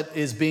well that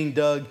is being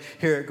dug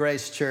here at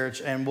Grace Church,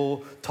 and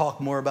we'll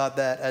talk more about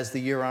that as the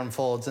year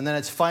unfolds. And then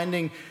it's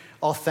finding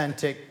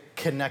authentic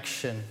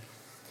connection.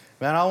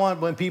 Man, I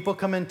want, when people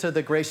come into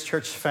the Grace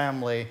Church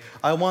family,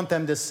 I want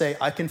them to say,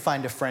 I can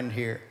find a friend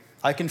here.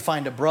 I can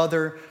find a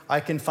brother. I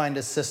can find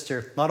a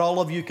sister. Not all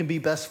of you can be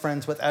best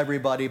friends with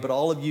everybody, but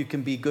all of you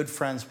can be good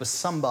friends with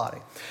somebody.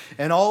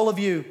 And all of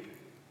you,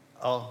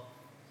 oh,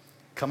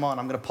 come on,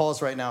 I'm going to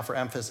pause right now for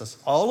emphasis.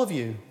 All of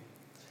you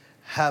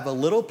have a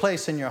little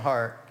place in your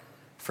heart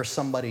for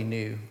somebody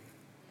new.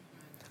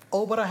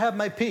 Oh, but I have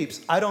my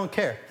peeps. I don't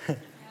care.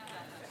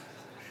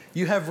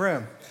 You have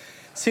room.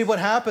 See what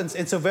happens,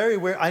 it's a very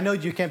weird, I know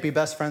you can't be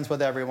best friends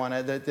with everyone.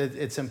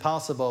 It's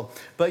impossible.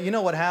 But you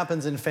know what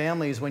happens in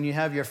families when you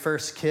have your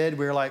first kid?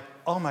 We're like,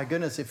 oh my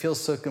goodness, it feels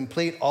so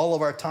complete. All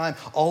of our time,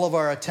 all of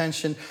our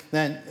attention.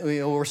 Man,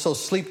 we're so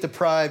sleep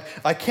deprived.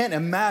 I can't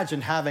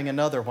imagine having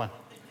another one.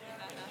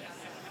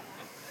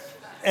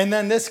 And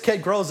then this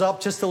kid grows up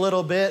just a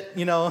little bit,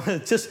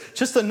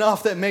 just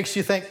enough that makes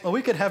you think, well,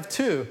 we could have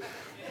two.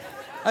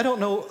 I don't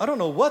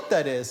know what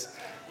that is.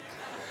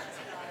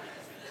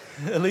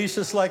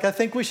 Alicia's like, I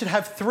think we should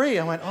have three.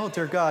 I went, oh,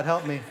 dear God,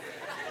 help me.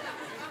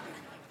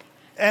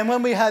 And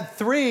when we had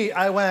three,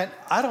 I went,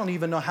 I don't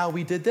even know how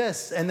we did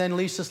this. And then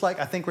Alicia's like,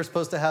 I think we're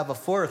supposed to have a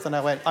fourth. And I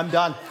went, I'm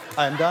done.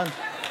 I am done.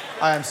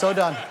 I am so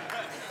done.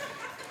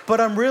 But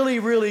I'm really,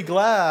 really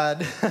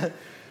glad.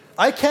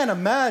 I can't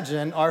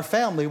imagine our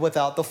family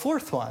without the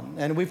fourth one.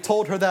 And we've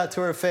told her that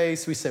to her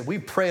face. We said, we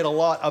prayed a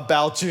lot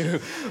about you.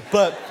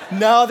 But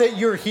now that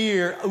you're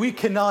here, we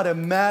cannot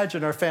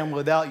imagine our family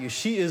without you.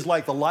 She is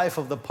like the life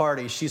of the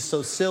party. She's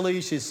so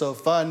silly. She's so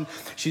fun.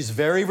 She's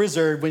very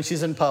reserved when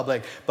she's in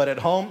public. But at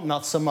home,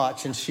 not so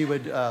much. And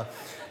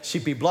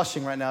she'd be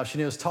blushing right now if she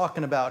knew I was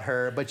talking about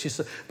her.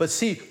 But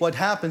see, what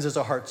happens is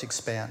our hearts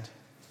expand.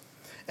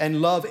 And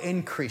love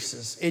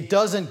increases. It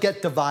doesn't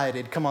get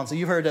divided. Come on, so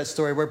you've heard that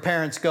story where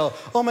parents go,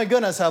 oh my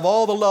goodness, have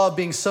all the love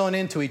being sown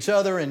into each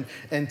other and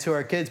to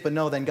our kids, but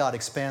no, then God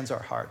expands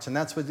our hearts. And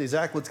that's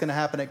exactly what's going to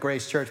happen at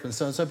Grace Church. When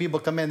some people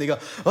come in, they go,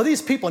 oh,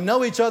 these people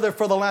know each other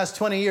for the last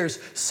 20 years.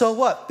 So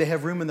what? They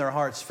have room in their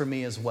hearts for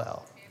me as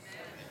well.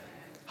 Amen.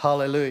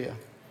 Hallelujah.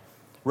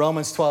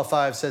 Romans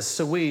 12:5 says,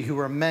 so we who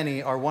are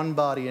many are one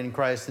body in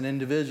Christ and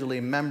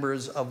individually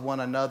members of one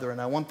another. And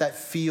I want that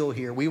feel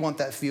here. We want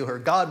that feel here.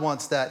 God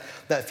wants that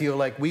feel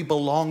like we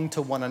belong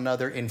to one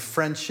another in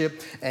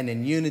friendship and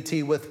in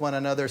unity with one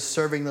another,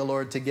 serving the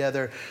Lord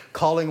together,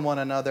 calling one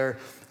another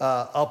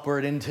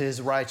upward into his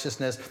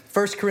righteousness.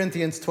 1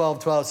 Corinthians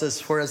 12:12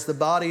 says, for as the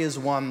body is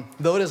one,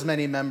 though it has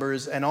many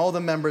members, and all the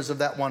members of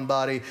that one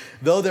body,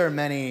 though there are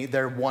many,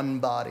 they're one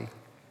body.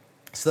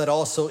 So that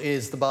also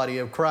is the body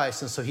of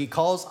Christ. And so he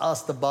calls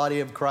us the body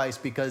of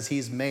Christ because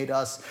he's made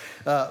us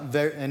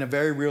in a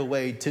very real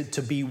way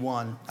to be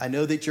one. I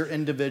know that you're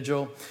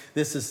individual.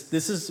 This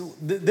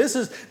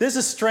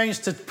is strange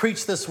to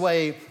preach this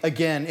way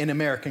again in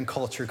American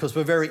culture because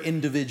we're very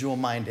individual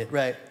minded,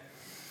 right?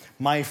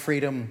 My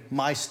freedom,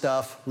 my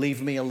stuff,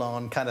 leave me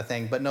alone kind of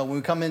thing. But no, when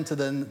we come into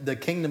the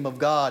kingdom of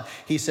God,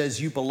 he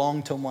says you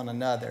belong to one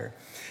another.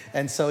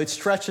 And so it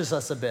stretches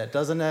us a bit,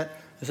 doesn't it?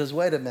 It says,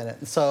 wait a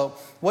minute. So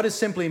what it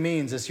simply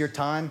means is your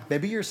time,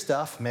 maybe your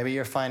stuff, maybe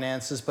your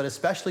finances, but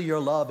especially your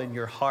love and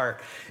your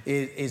heart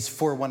is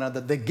for one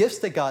another. The gifts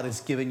that God has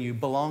given you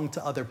belong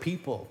to other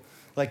people,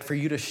 like for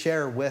you to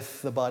share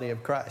with the body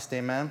of Christ.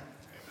 Amen?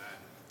 Amen.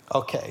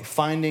 Okay,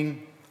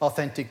 finding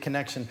authentic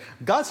connection.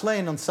 God's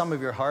laying on some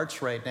of your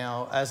hearts right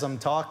now as I'm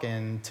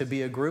talking to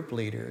be a group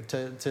leader,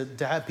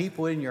 to have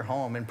people in your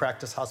home and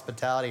practice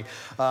hospitality.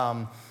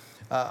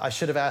 I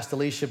should have asked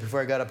Alicia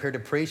before I got up here to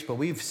preach, but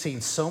we've seen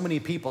so many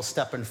people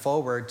stepping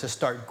forward to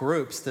start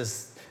groups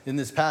in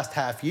this past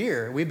half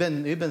year. We've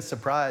been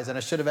surprised, and I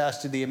should have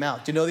asked you the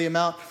amount. Do you know the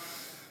amount?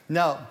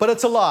 No, but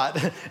it's a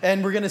lot,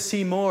 and we're going to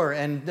see more,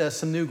 and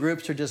some new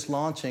groups are just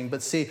launching.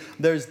 But see,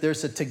 there's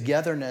a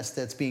togetherness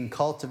that's being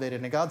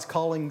cultivated, and God's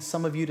calling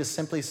some of you to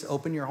simply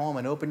open your home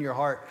and open your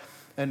heart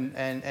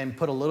and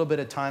put a little bit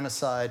of time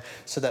aside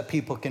so that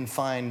people can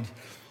find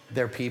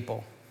their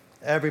people.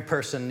 Every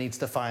person needs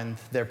to find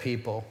their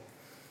people.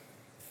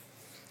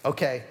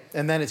 Okay,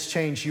 and then it's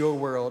changed your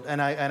world.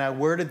 And I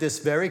worded this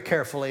very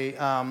carefully.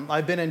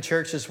 I've been in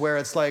churches where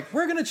it's like,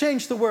 we're going to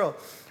change the world.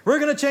 We're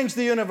going to change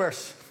the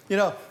universe. You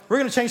know, we're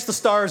going to change the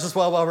stars as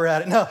well while we're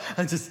at it. No,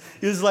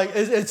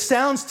 it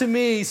sounds to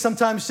me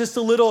sometimes just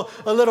a little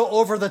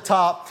over the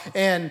top.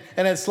 And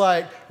it's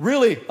like,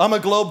 really, I'm a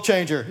globe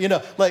changer. You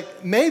know,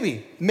 like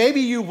maybe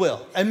you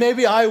will, and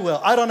maybe I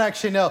will. I don't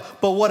actually know.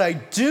 But what I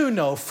do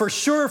know for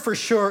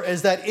sure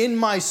is that in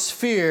my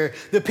sphere,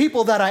 the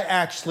people that I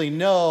actually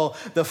know,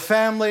 the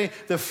family,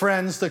 the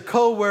friends, the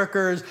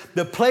coworkers,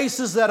 the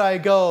places that I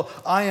go,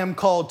 I am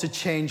called to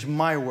change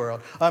my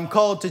world. I'm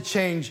called to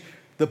change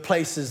the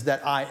places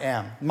that I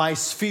am, my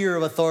sphere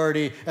of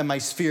authority and my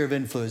sphere of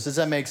influence. Does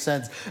that make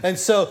sense? And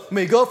so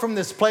when we go from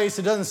this place,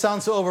 it doesn't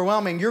sound so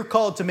overwhelming. You're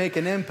called to make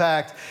an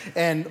impact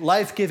and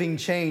life-giving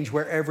change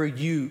wherever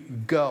you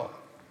go.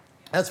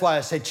 That's why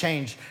I say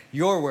change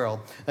your world.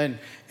 And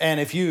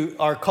if you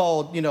are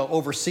called,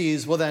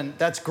 overseas, well then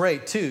that's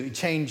great too.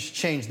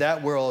 Change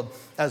that world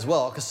as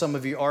well, because some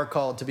of you are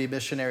called to be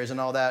missionaries and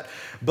all that.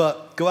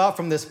 But go out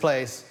from this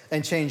place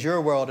and change your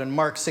world. In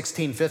Mark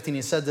 16:15,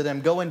 he said to them,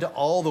 go into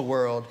all the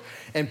world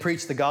and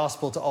preach the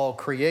gospel to all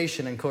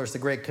creation. And of course, the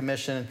Great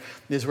Commission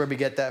is where we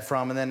get that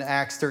from. And then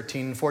Acts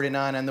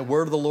 13:49, and the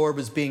word of the Lord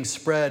was being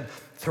spread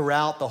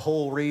throughout the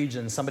whole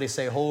region. Somebody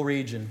say whole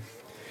region.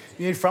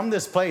 From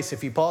this place,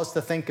 if you pause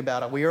to think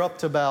about it, we are up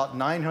to about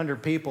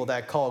 900 people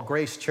that call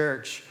Grace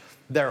Church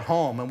their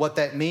home. And what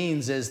that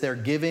means is they're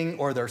giving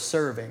or they're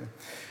serving,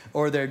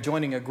 or they're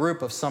joining a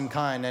group of some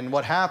kind. And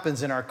what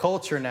happens in our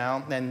culture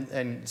now,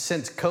 and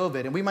since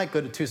COVID, and we might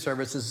go to 2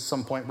 services at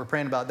some point, we're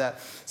praying about that.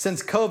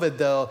 Since COVID,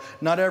 though,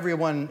 not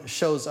everyone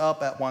shows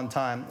up at one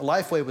time.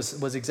 Lifeway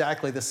was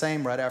exactly the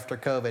same right after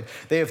COVID.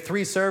 They have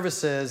 3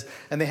 services,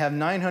 and they have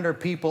 900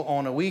 people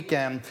on a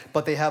weekend,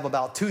 but they have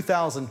about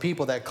 2,000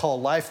 people that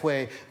call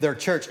Lifeway their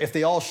church. If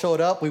they all showed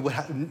up, we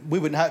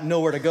would not know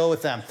where to go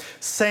with them.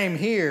 Same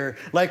here,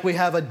 like we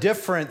have a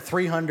different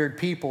 300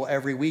 people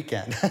every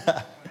weekend.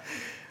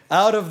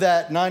 Out of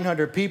that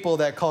 900 people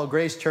that call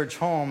Grace Church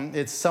home,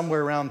 it's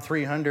somewhere around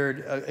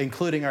 300,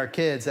 including our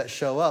kids, that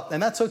show up.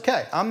 And that's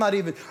okay.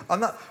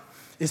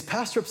 Is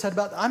Pastor upset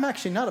about that? I'm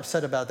actually not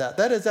upset about that.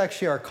 That is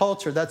actually our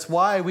culture. That's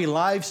why we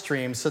live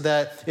stream, so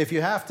that if you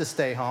have to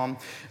stay home,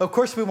 of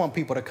course we want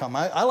people to come.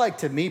 I like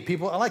to meet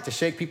people. I like to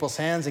shake people's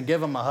hands and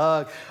give them a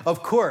hug.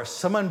 Of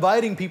course, I'm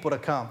inviting people to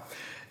come.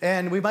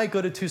 And we might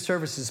go to 2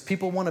 services.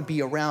 People want to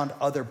be around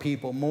other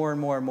people more and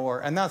more and more.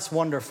 And that's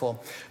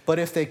wonderful. But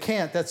if they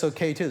can't, that's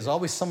okay too. There's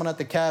always someone at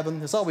the cabin.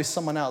 There's always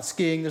someone out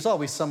skiing. There's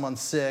always someone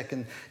sick,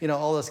 and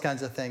all those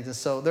kinds of things. And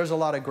so there's a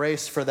lot of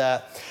grace for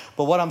that.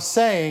 But what I'm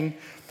saying,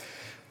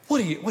 what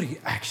are you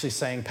actually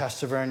saying,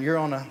 Pastor Vern? You're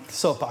on a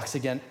soapbox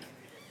again.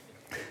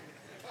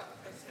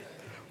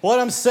 What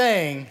I'm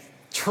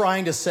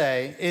trying to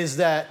say is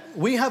that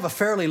we have a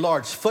fairly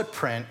large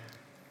footprint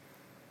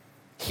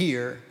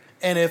here.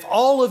 And if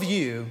all of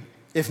you,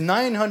 if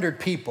 900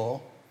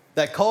 people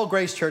that call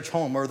Grace Church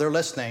home, or they're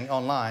listening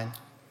online,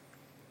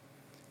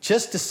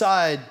 just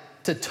decide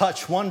to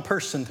touch one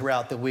person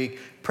throughout the week,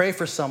 pray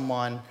for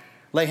someone,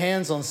 Lay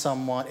hands on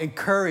someone,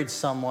 encourage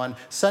someone,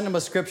 send them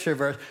a scripture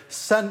verse,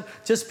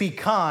 just be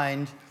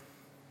kind.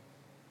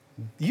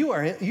 You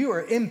are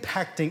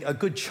impacting a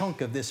good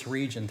chunk of this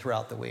region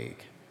throughout the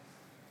week.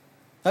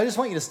 I just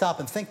want you to stop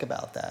and think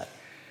about that.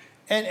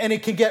 And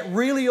it can get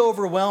really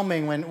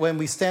overwhelming when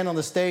we stand on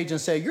the stage and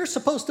say, you're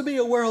supposed to be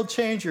a world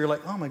changer. You're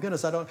like, oh my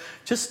goodness, I don't.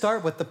 Just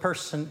start with the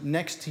person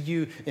next to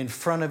you, in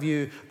front of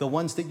you, the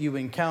ones that you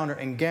encounter,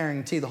 and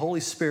guarantee the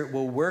Holy Spirit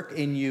will work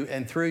in you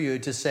and through you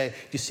to say,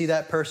 you see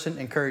that person,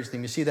 encourage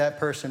them. You see that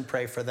person,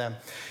 pray for them.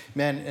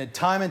 Man,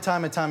 time and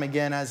time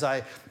again, as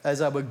I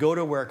would go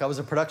to work, I was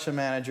a production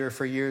manager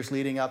for years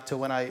leading up to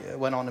when I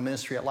went on to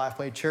ministry at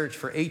Lifeway Church.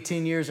 For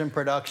 18 years in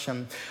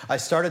production, I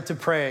started to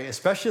pray,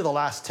 especially the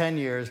last 10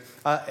 years,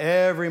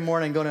 every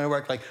morning going to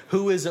work, like,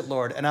 who is it,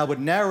 Lord? And I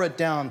would narrow it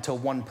down to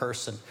one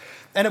person.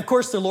 And of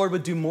course, the Lord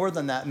would do more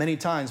than that many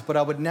times, but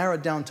I would narrow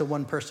it down to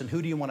one person.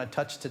 Who do you want to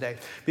touch today?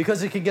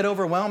 Because it can get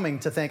overwhelming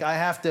to think, I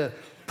have to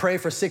pray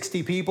for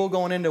 60 people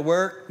going into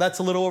work. That's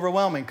a little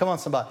overwhelming. Come on,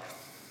 somebody.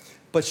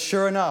 But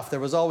sure enough, there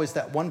was always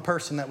that one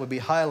person that would be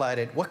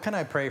highlighted. What can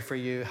I pray for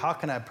you? How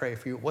can I pray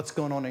for you? What's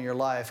going on in your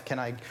life? Can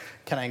I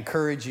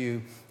encourage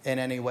you in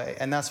any way?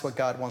 And that's what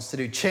God wants to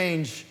do.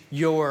 Change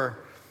your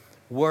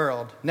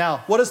world.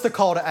 Now, what is the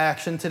call to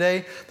action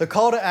today? The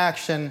call to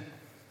action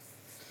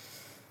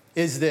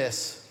is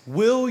this.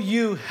 Will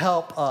you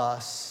help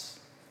us?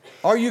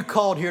 Are you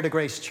called here to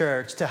Grace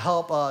Church to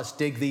help us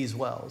dig these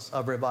wells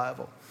of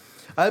revival?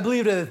 I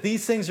believe that if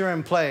these things are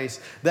in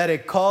place, that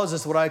it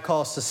causes what I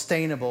call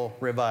sustainable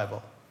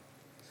revival.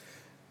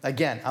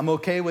 Again, I'm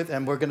okay with,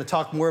 and we're going to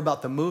talk more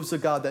about the moves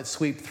of God that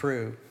sweep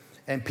through.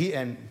 And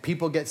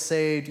people get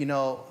saved,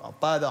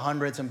 by the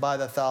hundreds and by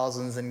the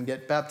thousands and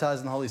get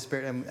baptized in the Holy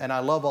Spirit. And I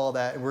love all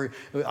that.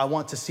 I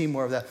want to see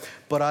more of that.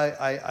 But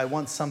I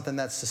want something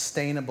that's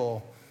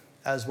sustainable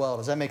as well.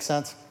 Does that make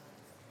sense?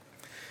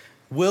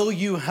 Will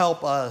you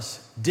help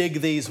us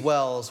dig these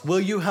wells? Will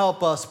you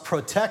help us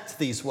protect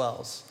these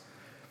wells?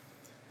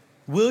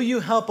 Will you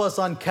help us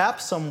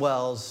uncap some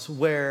wells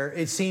where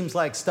it seems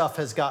like stuff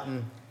has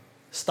gotten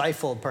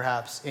stifled,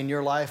 perhaps, in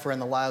your life or in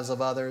the lives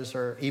of others,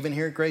 or even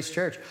here at Grace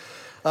Church?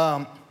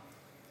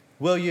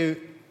 Will you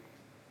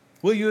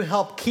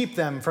help keep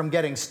them from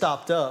getting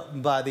stopped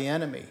up by the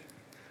enemy?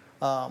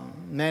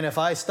 Man, if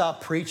I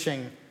stop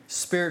preaching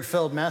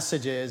Spirit-filled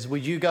messages,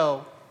 would you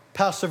go,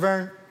 Pastor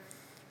Vern,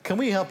 can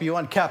we help you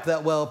uncap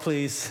that well,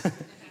 please?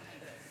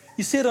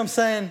 You see what I'm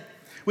saying?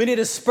 We need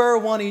to spur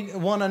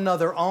one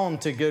another on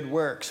to good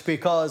works,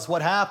 because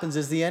what happens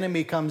is the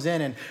enemy comes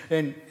in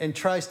and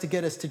tries to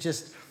get us to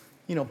just,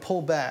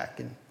 pull back.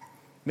 And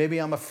maybe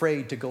I'm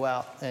afraid to go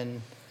out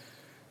and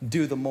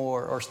do the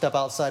more or step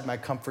outside my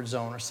comfort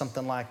zone or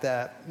something like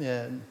that.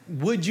 Yeah.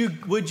 Would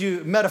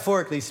you,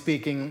 metaphorically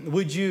speaking,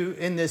 would you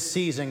in this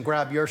season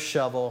grab your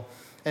shovel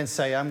and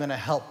say, I'm going to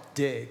help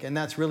dig? And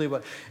that's really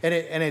what,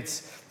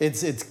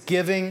 it's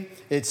giving,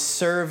 it's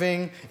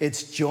serving,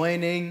 it's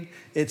joining,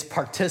 it's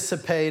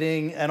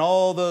participating, and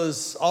all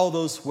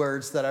those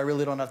words that I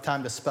really don't have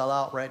time to spell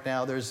out right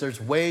now. There's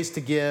ways to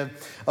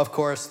give, of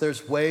course.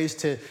 There's ways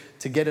to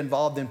get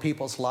involved in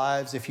people's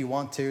lives if you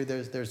want to.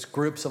 There's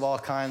groups of all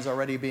kinds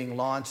already being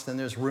launched, and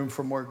there's room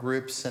for more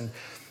groups.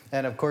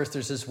 And of course,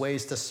 there's just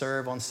ways to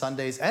serve on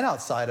Sundays and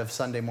outside of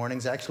Sunday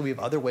mornings. Actually, we have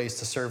other ways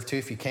to serve too.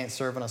 If you can't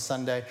serve on a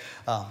Sunday,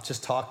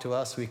 just talk to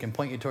us. We can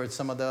point you towards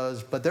some of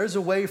those. But there's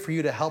a way for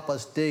you to help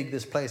us dig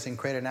this place and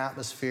create an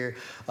atmosphere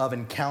of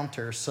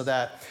encounters so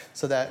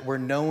that we're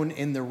known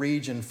in the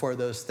region for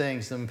those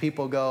things. And when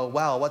people go,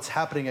 wow, what's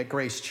happening at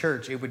Grace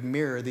Church? It would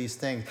mirror these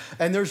things.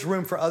 And there's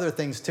room for other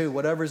things too.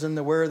 Whatever's in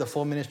the Word, the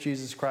full ministry of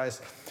Jesus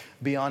Christ,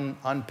 be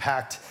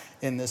unpacked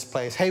in this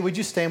place. Hey, would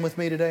you stand with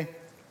me today?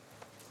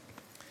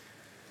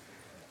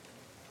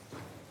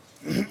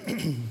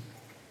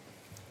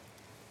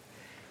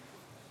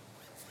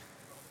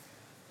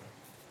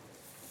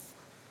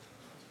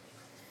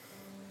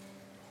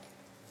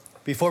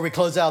 Before we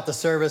close out the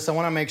service, I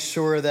want to make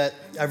sure that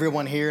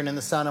everyone here and in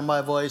the sound of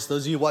my voice,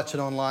 those of you watching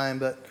online,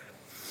 but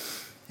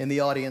in the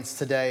audience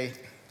today,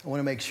 I want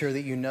to make sure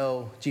that you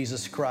know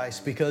Jesus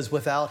Christ, because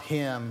without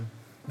him,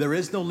 there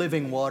is no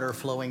living water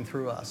flowing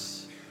through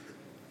us.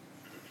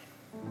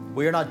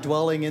 We are not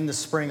dwelling in the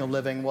spring of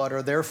living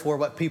water. Therefore,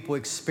 what people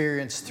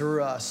experience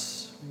through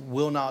us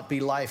will not be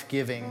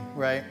life-giving,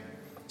 right?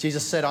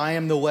 Jesus said, I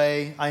am the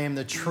way, I am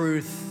the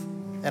truth,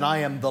 and I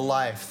am the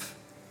life.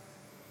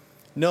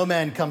 No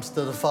man comes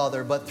to the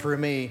Father but through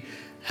me.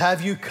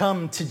 Have you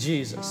come to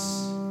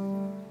Jesus?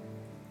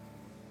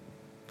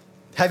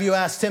 Have you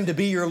asked him to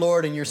be your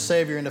Lord and your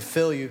Savior and to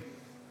fill you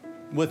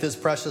with his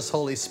precious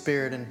Holy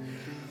Spirit? And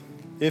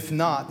if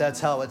not, that's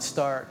how it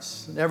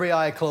starts. Every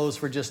eye closed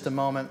for just a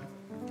moment.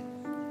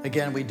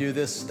 Again, we do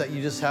this, that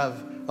you just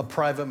have a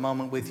private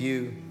moment with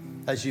you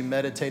as you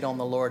meditate on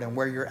the Lord and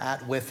where you're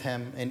at with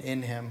him and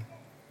in him.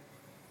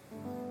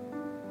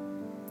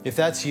 If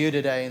that's you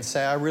today and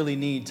say, I really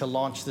need to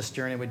launch this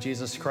journey with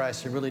Jesus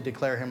Christ and really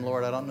declare him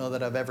Lord, I don't know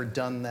that I've ever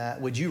done that.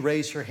 Would you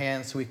raise your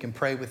hand so we can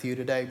pray with you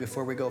today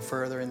before we go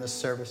further in this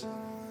service?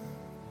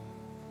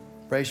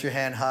 Raise your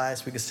hand high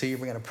so we can see you.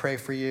 We're going to pray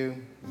for you.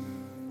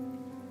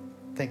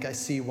 I think I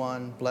see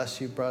one. Bless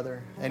you,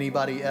 brother.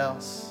 Anybody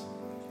else?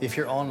 If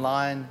you're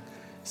online,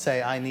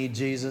 say, I need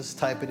Jesus.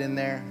 Type it in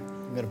there.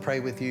 I'm going to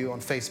pray with you on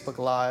Facebook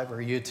Live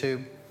or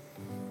YouTube.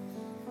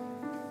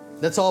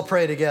 Let's all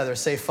pray together.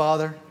 Say,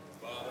 Father,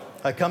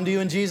 I come to you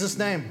in Jesus'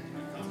 name.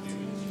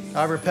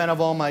 I repent of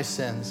all my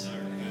sins.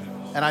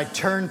 And I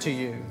turn to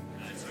you.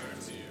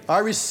 I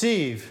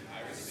receive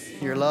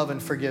your love and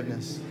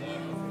forgiveness.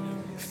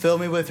 Fill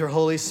me with your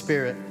Holy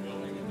Spirit,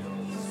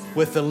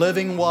 with the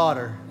living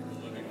water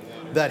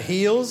that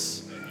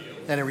heals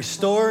and it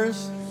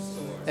restores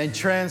and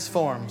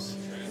transforms.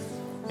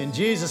 In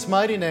Jesus'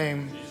 mighty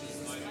name,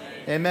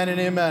 amen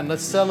and amen.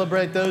 Let's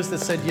celebrate those that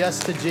said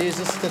yes to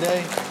Jesus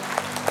today.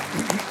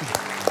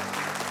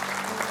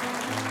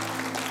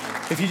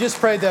 If you just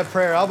prayed that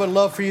prayer, I would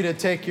love for you to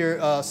take your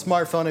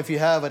smartphone, if you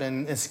have it,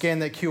 and scan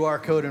that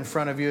QR code in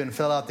front of you and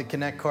fill out the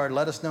Connect card.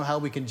 Let us know how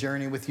we can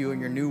journey with you in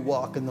your new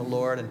walk in the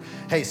Lord. And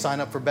hey, sign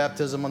up for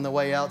baptism on the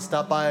way out.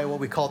 Stop by what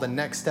we call the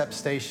Next Step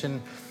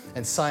Station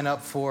and sign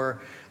up for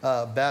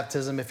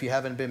baptism if you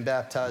haven't been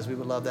baptized. We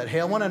would love that. Hey,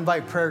 I want to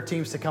invite prayer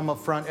teams to come up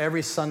front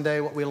every Sunday.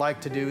 What we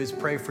like to do is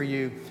pray for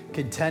you,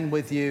 contend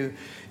with you,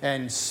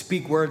 and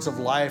speak words of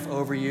life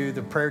over you.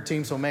 The prayer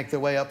teams will make their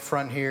way up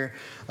front here.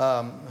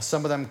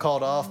 Some of them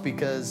called off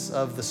because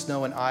of the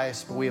snow and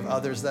ice, but we have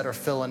others that are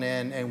filling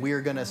in, and we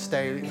are going to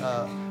stay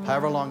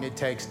however long it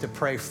takes to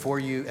pray for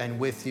you and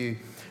with you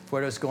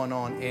for what's going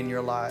on in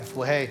your life.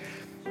 Well, hey,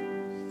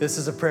 this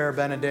is a prayer of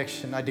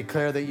benediction. I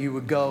declare that you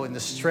would go in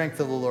the strength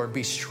of the Lord.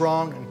 Be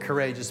strong and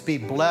courageous. Be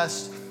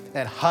blessed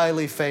and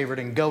highly favored,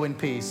 and go in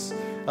peace.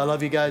 I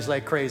love you guys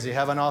like crazy.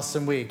 Have an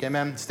awesome week.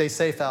 Amen. Stay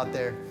safe out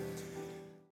there.